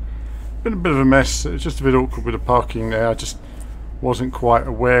closer. Been a bit of a mess. It was just a bit awkward with the parking there. I just wasn't quite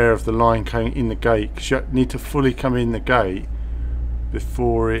aware of the line coming in the gate, because you need to fully come in the gate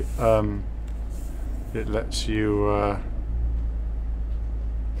before it lets you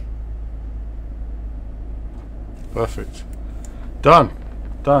perfect. Done.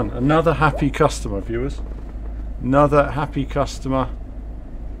 Done. Another happy customer, viewers. Another happy customer.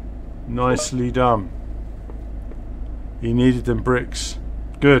 Nicely done. He needed them bricks.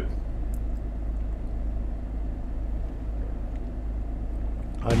 Good.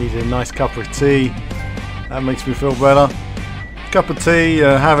 I needed a nice cup of tea. That makes me feel better. Cup of tea.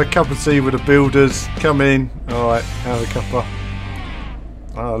 Have a cup of tea with the builders. Come in. Alright, have a cuppa.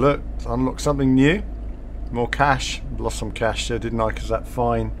 Oh look, unlocked something new. More cash. Lost some cash there, didn't I? Because that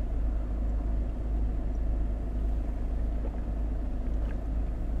fine.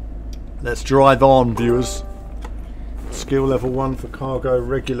 Let's drive on, viewers. Skill level 1 for cargo,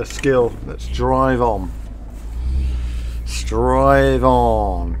 regular skill. Let's drive on. Let's drive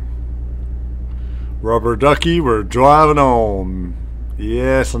on. Rubber ducky, we're driving on.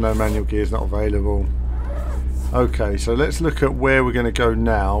 Yes, I know manual gear is not available. Okay, so let's look at where we're going to go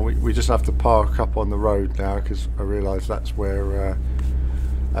now. We just have to park up on the road now because I realise that's where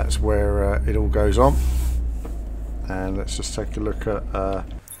it all goes on. And let's just take a look at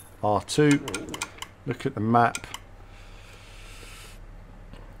R2. Look at the map.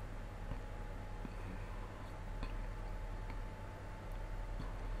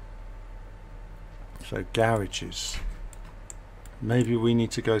 So garages. Maybe we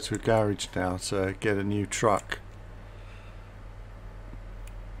need to go to a garage now to get a new truck.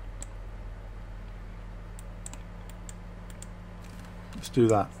 Let's do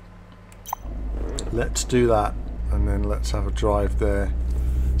that. Let's do that, and then let's have a drive there,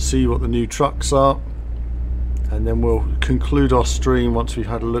 see what the new trucks are, and then we'll conclude our stream once we've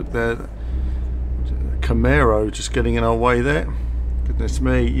had a look there. Camaro just getting in our way there. Goodness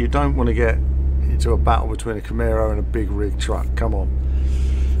me, you don't want to get into a battle between a Camaro and a big rig truck. Come on,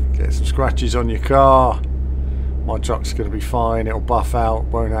 get some scratches on your car. My truck's going to be fine, it'll buff out,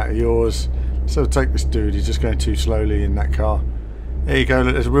 won't out of yours. So take this dude, he's just going too slowly in that car. There you go,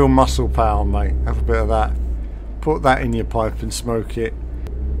 look, there's real muscle power, mate. Have a bit of that, put that in your pipe and smoke it.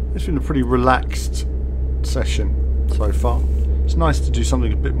 It's been a pretty relaxed session so far. It's nice to do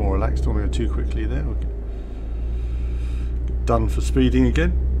something a bit more relaxed. Don't want to go too quickly there. Okay. Done for speeding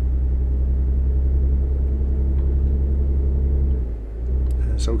again.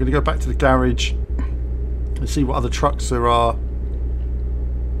 So we're going to go back to the garage and see what other trucks there are.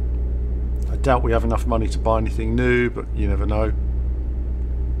 I doubt we have enough money to buy anything new, but you never know.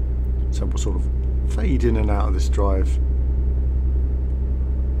 So we'll sort of fade in and out of this drive.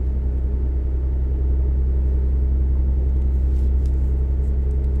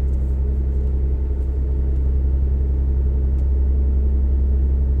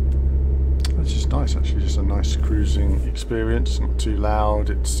 It's just nice, actually, just a nice cruising experience, not too loud.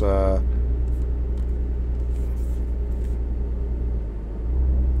 It's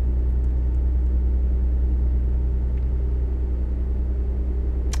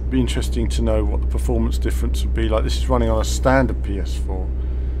be interesting to know what the performance difference would be like. This is running on a standard PS4,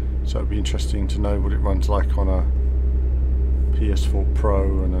 so it'd be interesting to know what it runs like on a PS4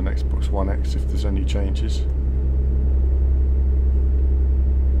 Pro and an Xbox One X, if there's any changes.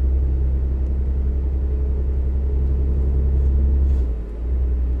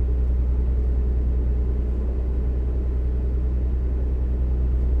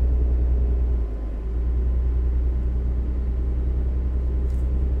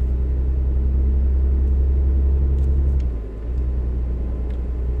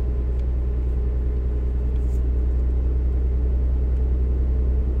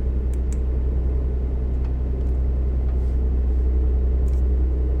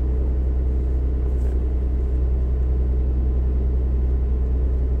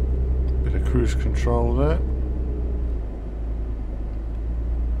 Cruise control there.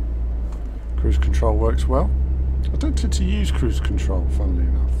 Cruise control works well. I don't tend to use cruise control, funnily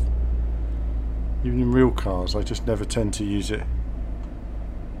enough. Even in real cars, I just never tend to use it.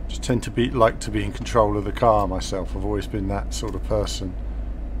 Just tend to like to be in control of the car myself. I've always been that sort of person.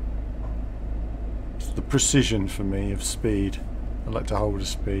 It's the precision for me of speed. I like to hold a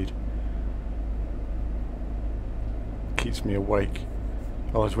speed. Keeps me awake.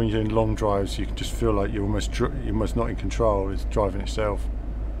 Otherwise, when you're doing long drives, you can just feel like you're almost not in control. It's driving itself.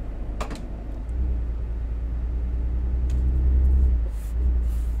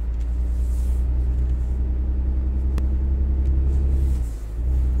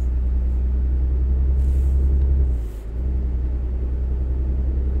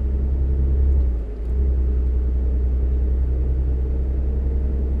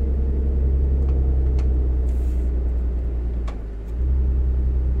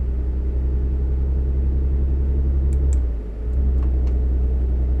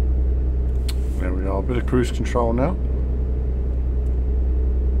 Bit of cruise control now.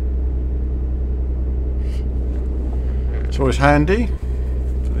 It's always handy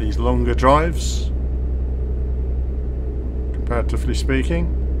for these longer drives, comparatively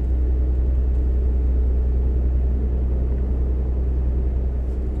speaking.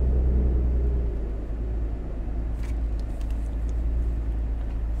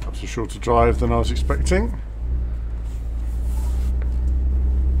 Perhaps a shorter drive than I was expecting.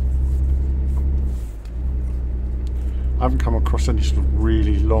 I haven't come across any sort of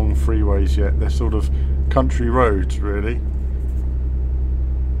really long freeways yet. They're sort of country roads, really.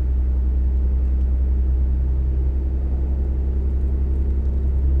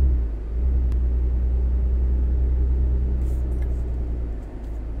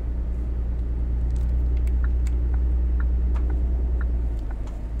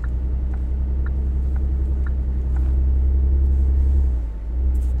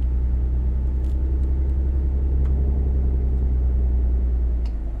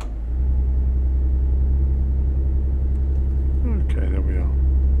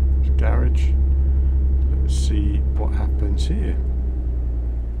 Here.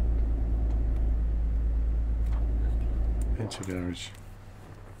 Into garage.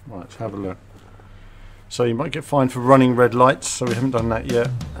 Right, let's have a look. So you might get fined for running red lights, so we haven't done that yet.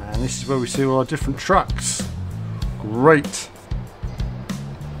 And this is where we see all our different trucks. Great.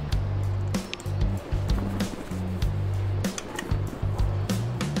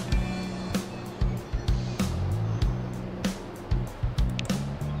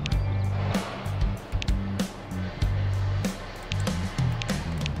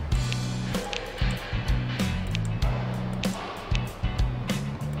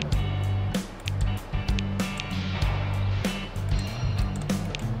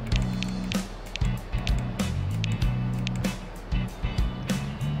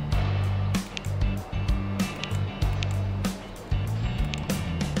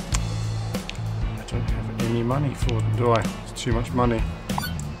 Money for them, do I? It's too much money.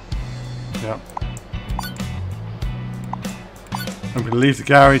 Yeah. I'm going to leave the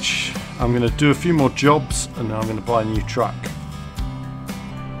garage. I'm going to do a few more jobs and then I'm going to buy a new truck.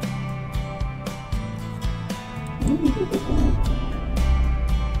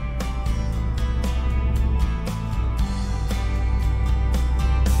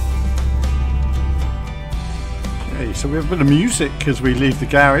 Okay, so we have a bit of music as we leave the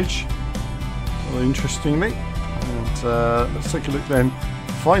garage. Interestingly, and let's take a look then,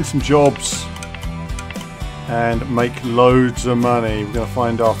 find some jobs and make loads of money. We're going to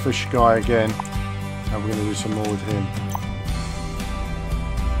find our fish guy again and we're going to do some more with him.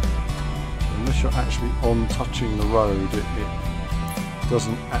 Unless you're actually on touching the road, it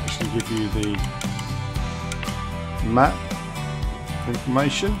doesn't actually give you the map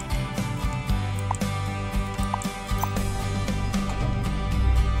information.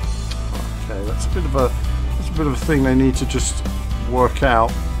 That's a bit of a thing they need to just work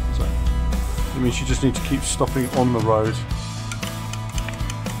out. So it means you just need to keep stopping on the road.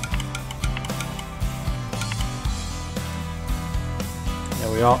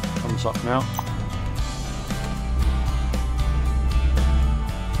 There we are, thumbs up now.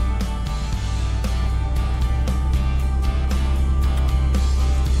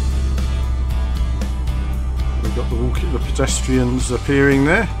 We've got the pedestrians appearing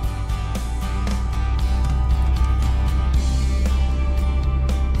there.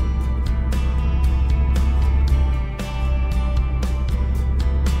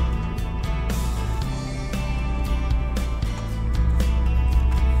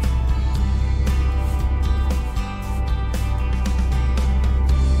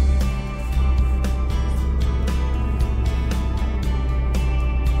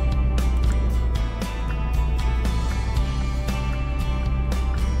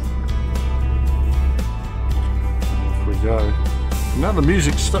 Go. Now the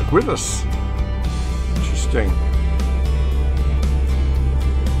music's stuck with us. Interesting.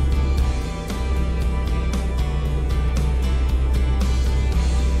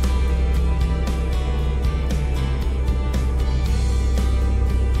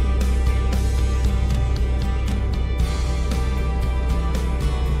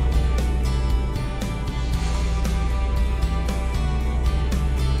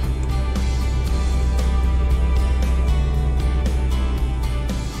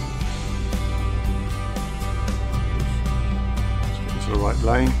 Right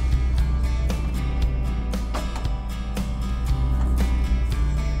lane.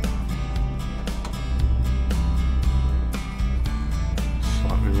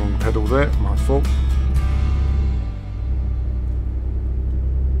 Slightly wrong pedal there, my fault.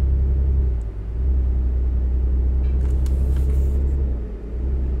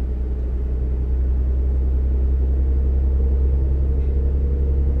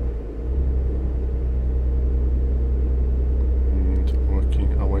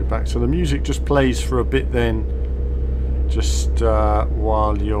 So the music just plays for a bit then, just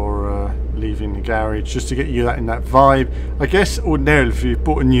while you're leaving the garage, just to get you in that vibe. I guess ordinarily if you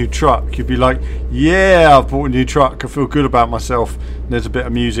bought a new truck, you'd be like, yeah, I've bought a new truck, I feel good about myself. And there's a bit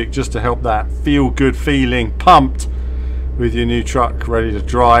of music just to help that feel good feeling, pumped with your new truck, ready to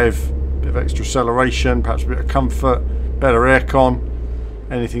drive. A bit of extra acceleration, perhaps a bit of comfort, better aircon.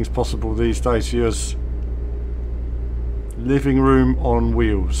 Anything's possible these days, viewers. Living room on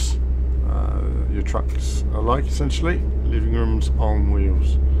wheels. Your trucks are like, essentially, living rooms on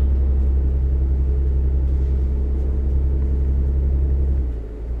wheels.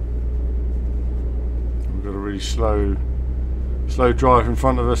 We've got a really slow drive in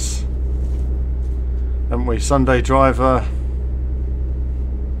front of us, haven't we? Sunday driver.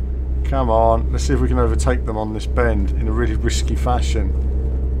 Come on, let's see if we can overtake them on this bend in a really risky fashion.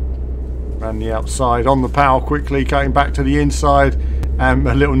 Ran the outside on the power quickly, cutting back to the inside, and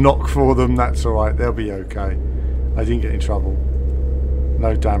a little knock for them. That's alright, they'll be okay. I didn't get in trouble.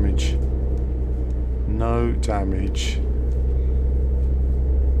 No damage. No damage.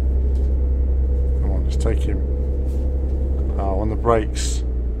 Come on, let's take him. Oh, on the brakes.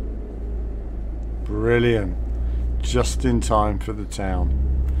 Brilliant. Just in time for the town.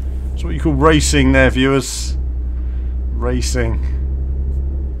 That's what you call racing there, viewers. Racing.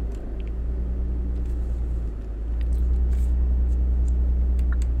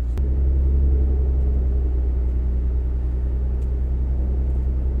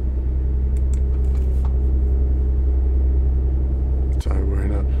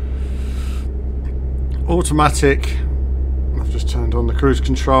 Automatic. I've just turned on the cruise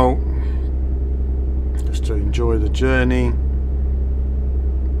control just to enjoy the journey.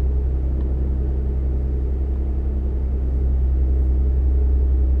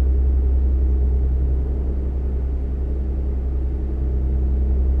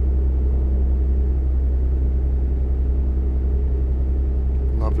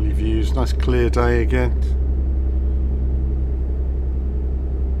 Lovely views, nice clear day again.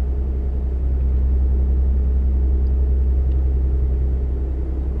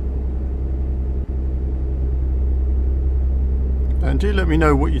 And do let me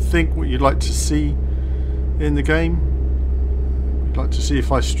know what you think, what you'd like to see in the game. You'd like to see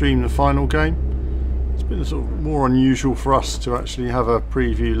if I stream the final game. It's been sort of more unusual for us to actually have a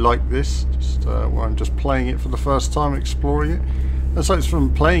preview like this, just where I'm just playing it for the first time, exploring it. And so it's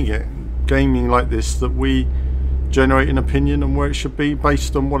from playing it, gaming like this, that we generate an opinion on where it should be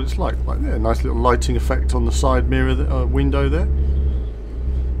based on what it's like. Like there, nice little lighting effect on the side mirror window there.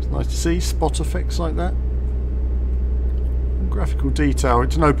 It's nice to see spot effects like that. Graphical detail.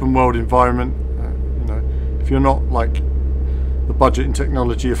 It's an open world environment. You know, if you're not like the budget and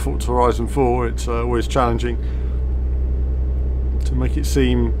technology of Forza Horizon 4, it's always challenging to make it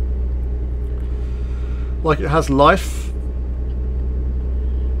seem like it has life.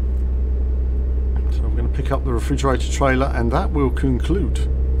 So I'm going to pick up the refrigerator trailer, and that will conclude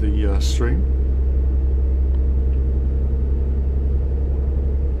the stream.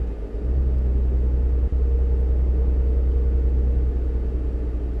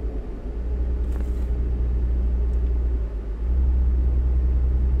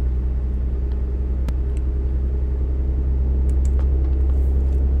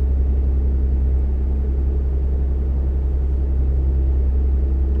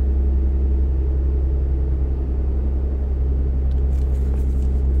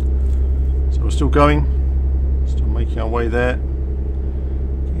 Still going, still making our way there.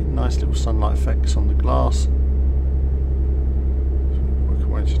 Getting nice little sunlight effects on the glass. Work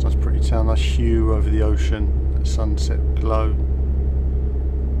away, it's just a nice pretty town, nice hue over the ocean, that sunset glow.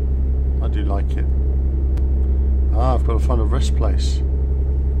 I do like it. Ah, I've got to find a rest place.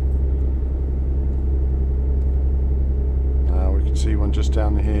 Now we can see one just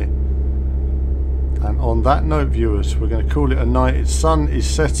down here. And on that note, viewers, we're going to call it a night. Its sun is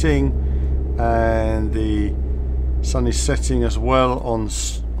setting. And the sun is setting as well on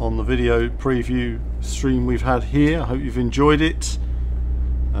the video preview stream we've had here. I hope you've enjoyed it.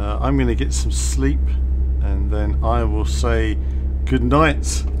 I'm going to get some sleep, and then I will say good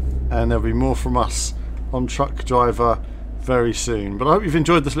night, and there'll be more from us on Truck Driver very soon. But I hope you've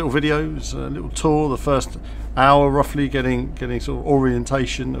enjoyed this little video. It's a little tour, the first hour roughly, getting sort of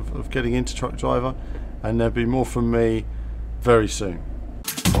orientation of getting into Truck Driver, and there'll be more from me very soon.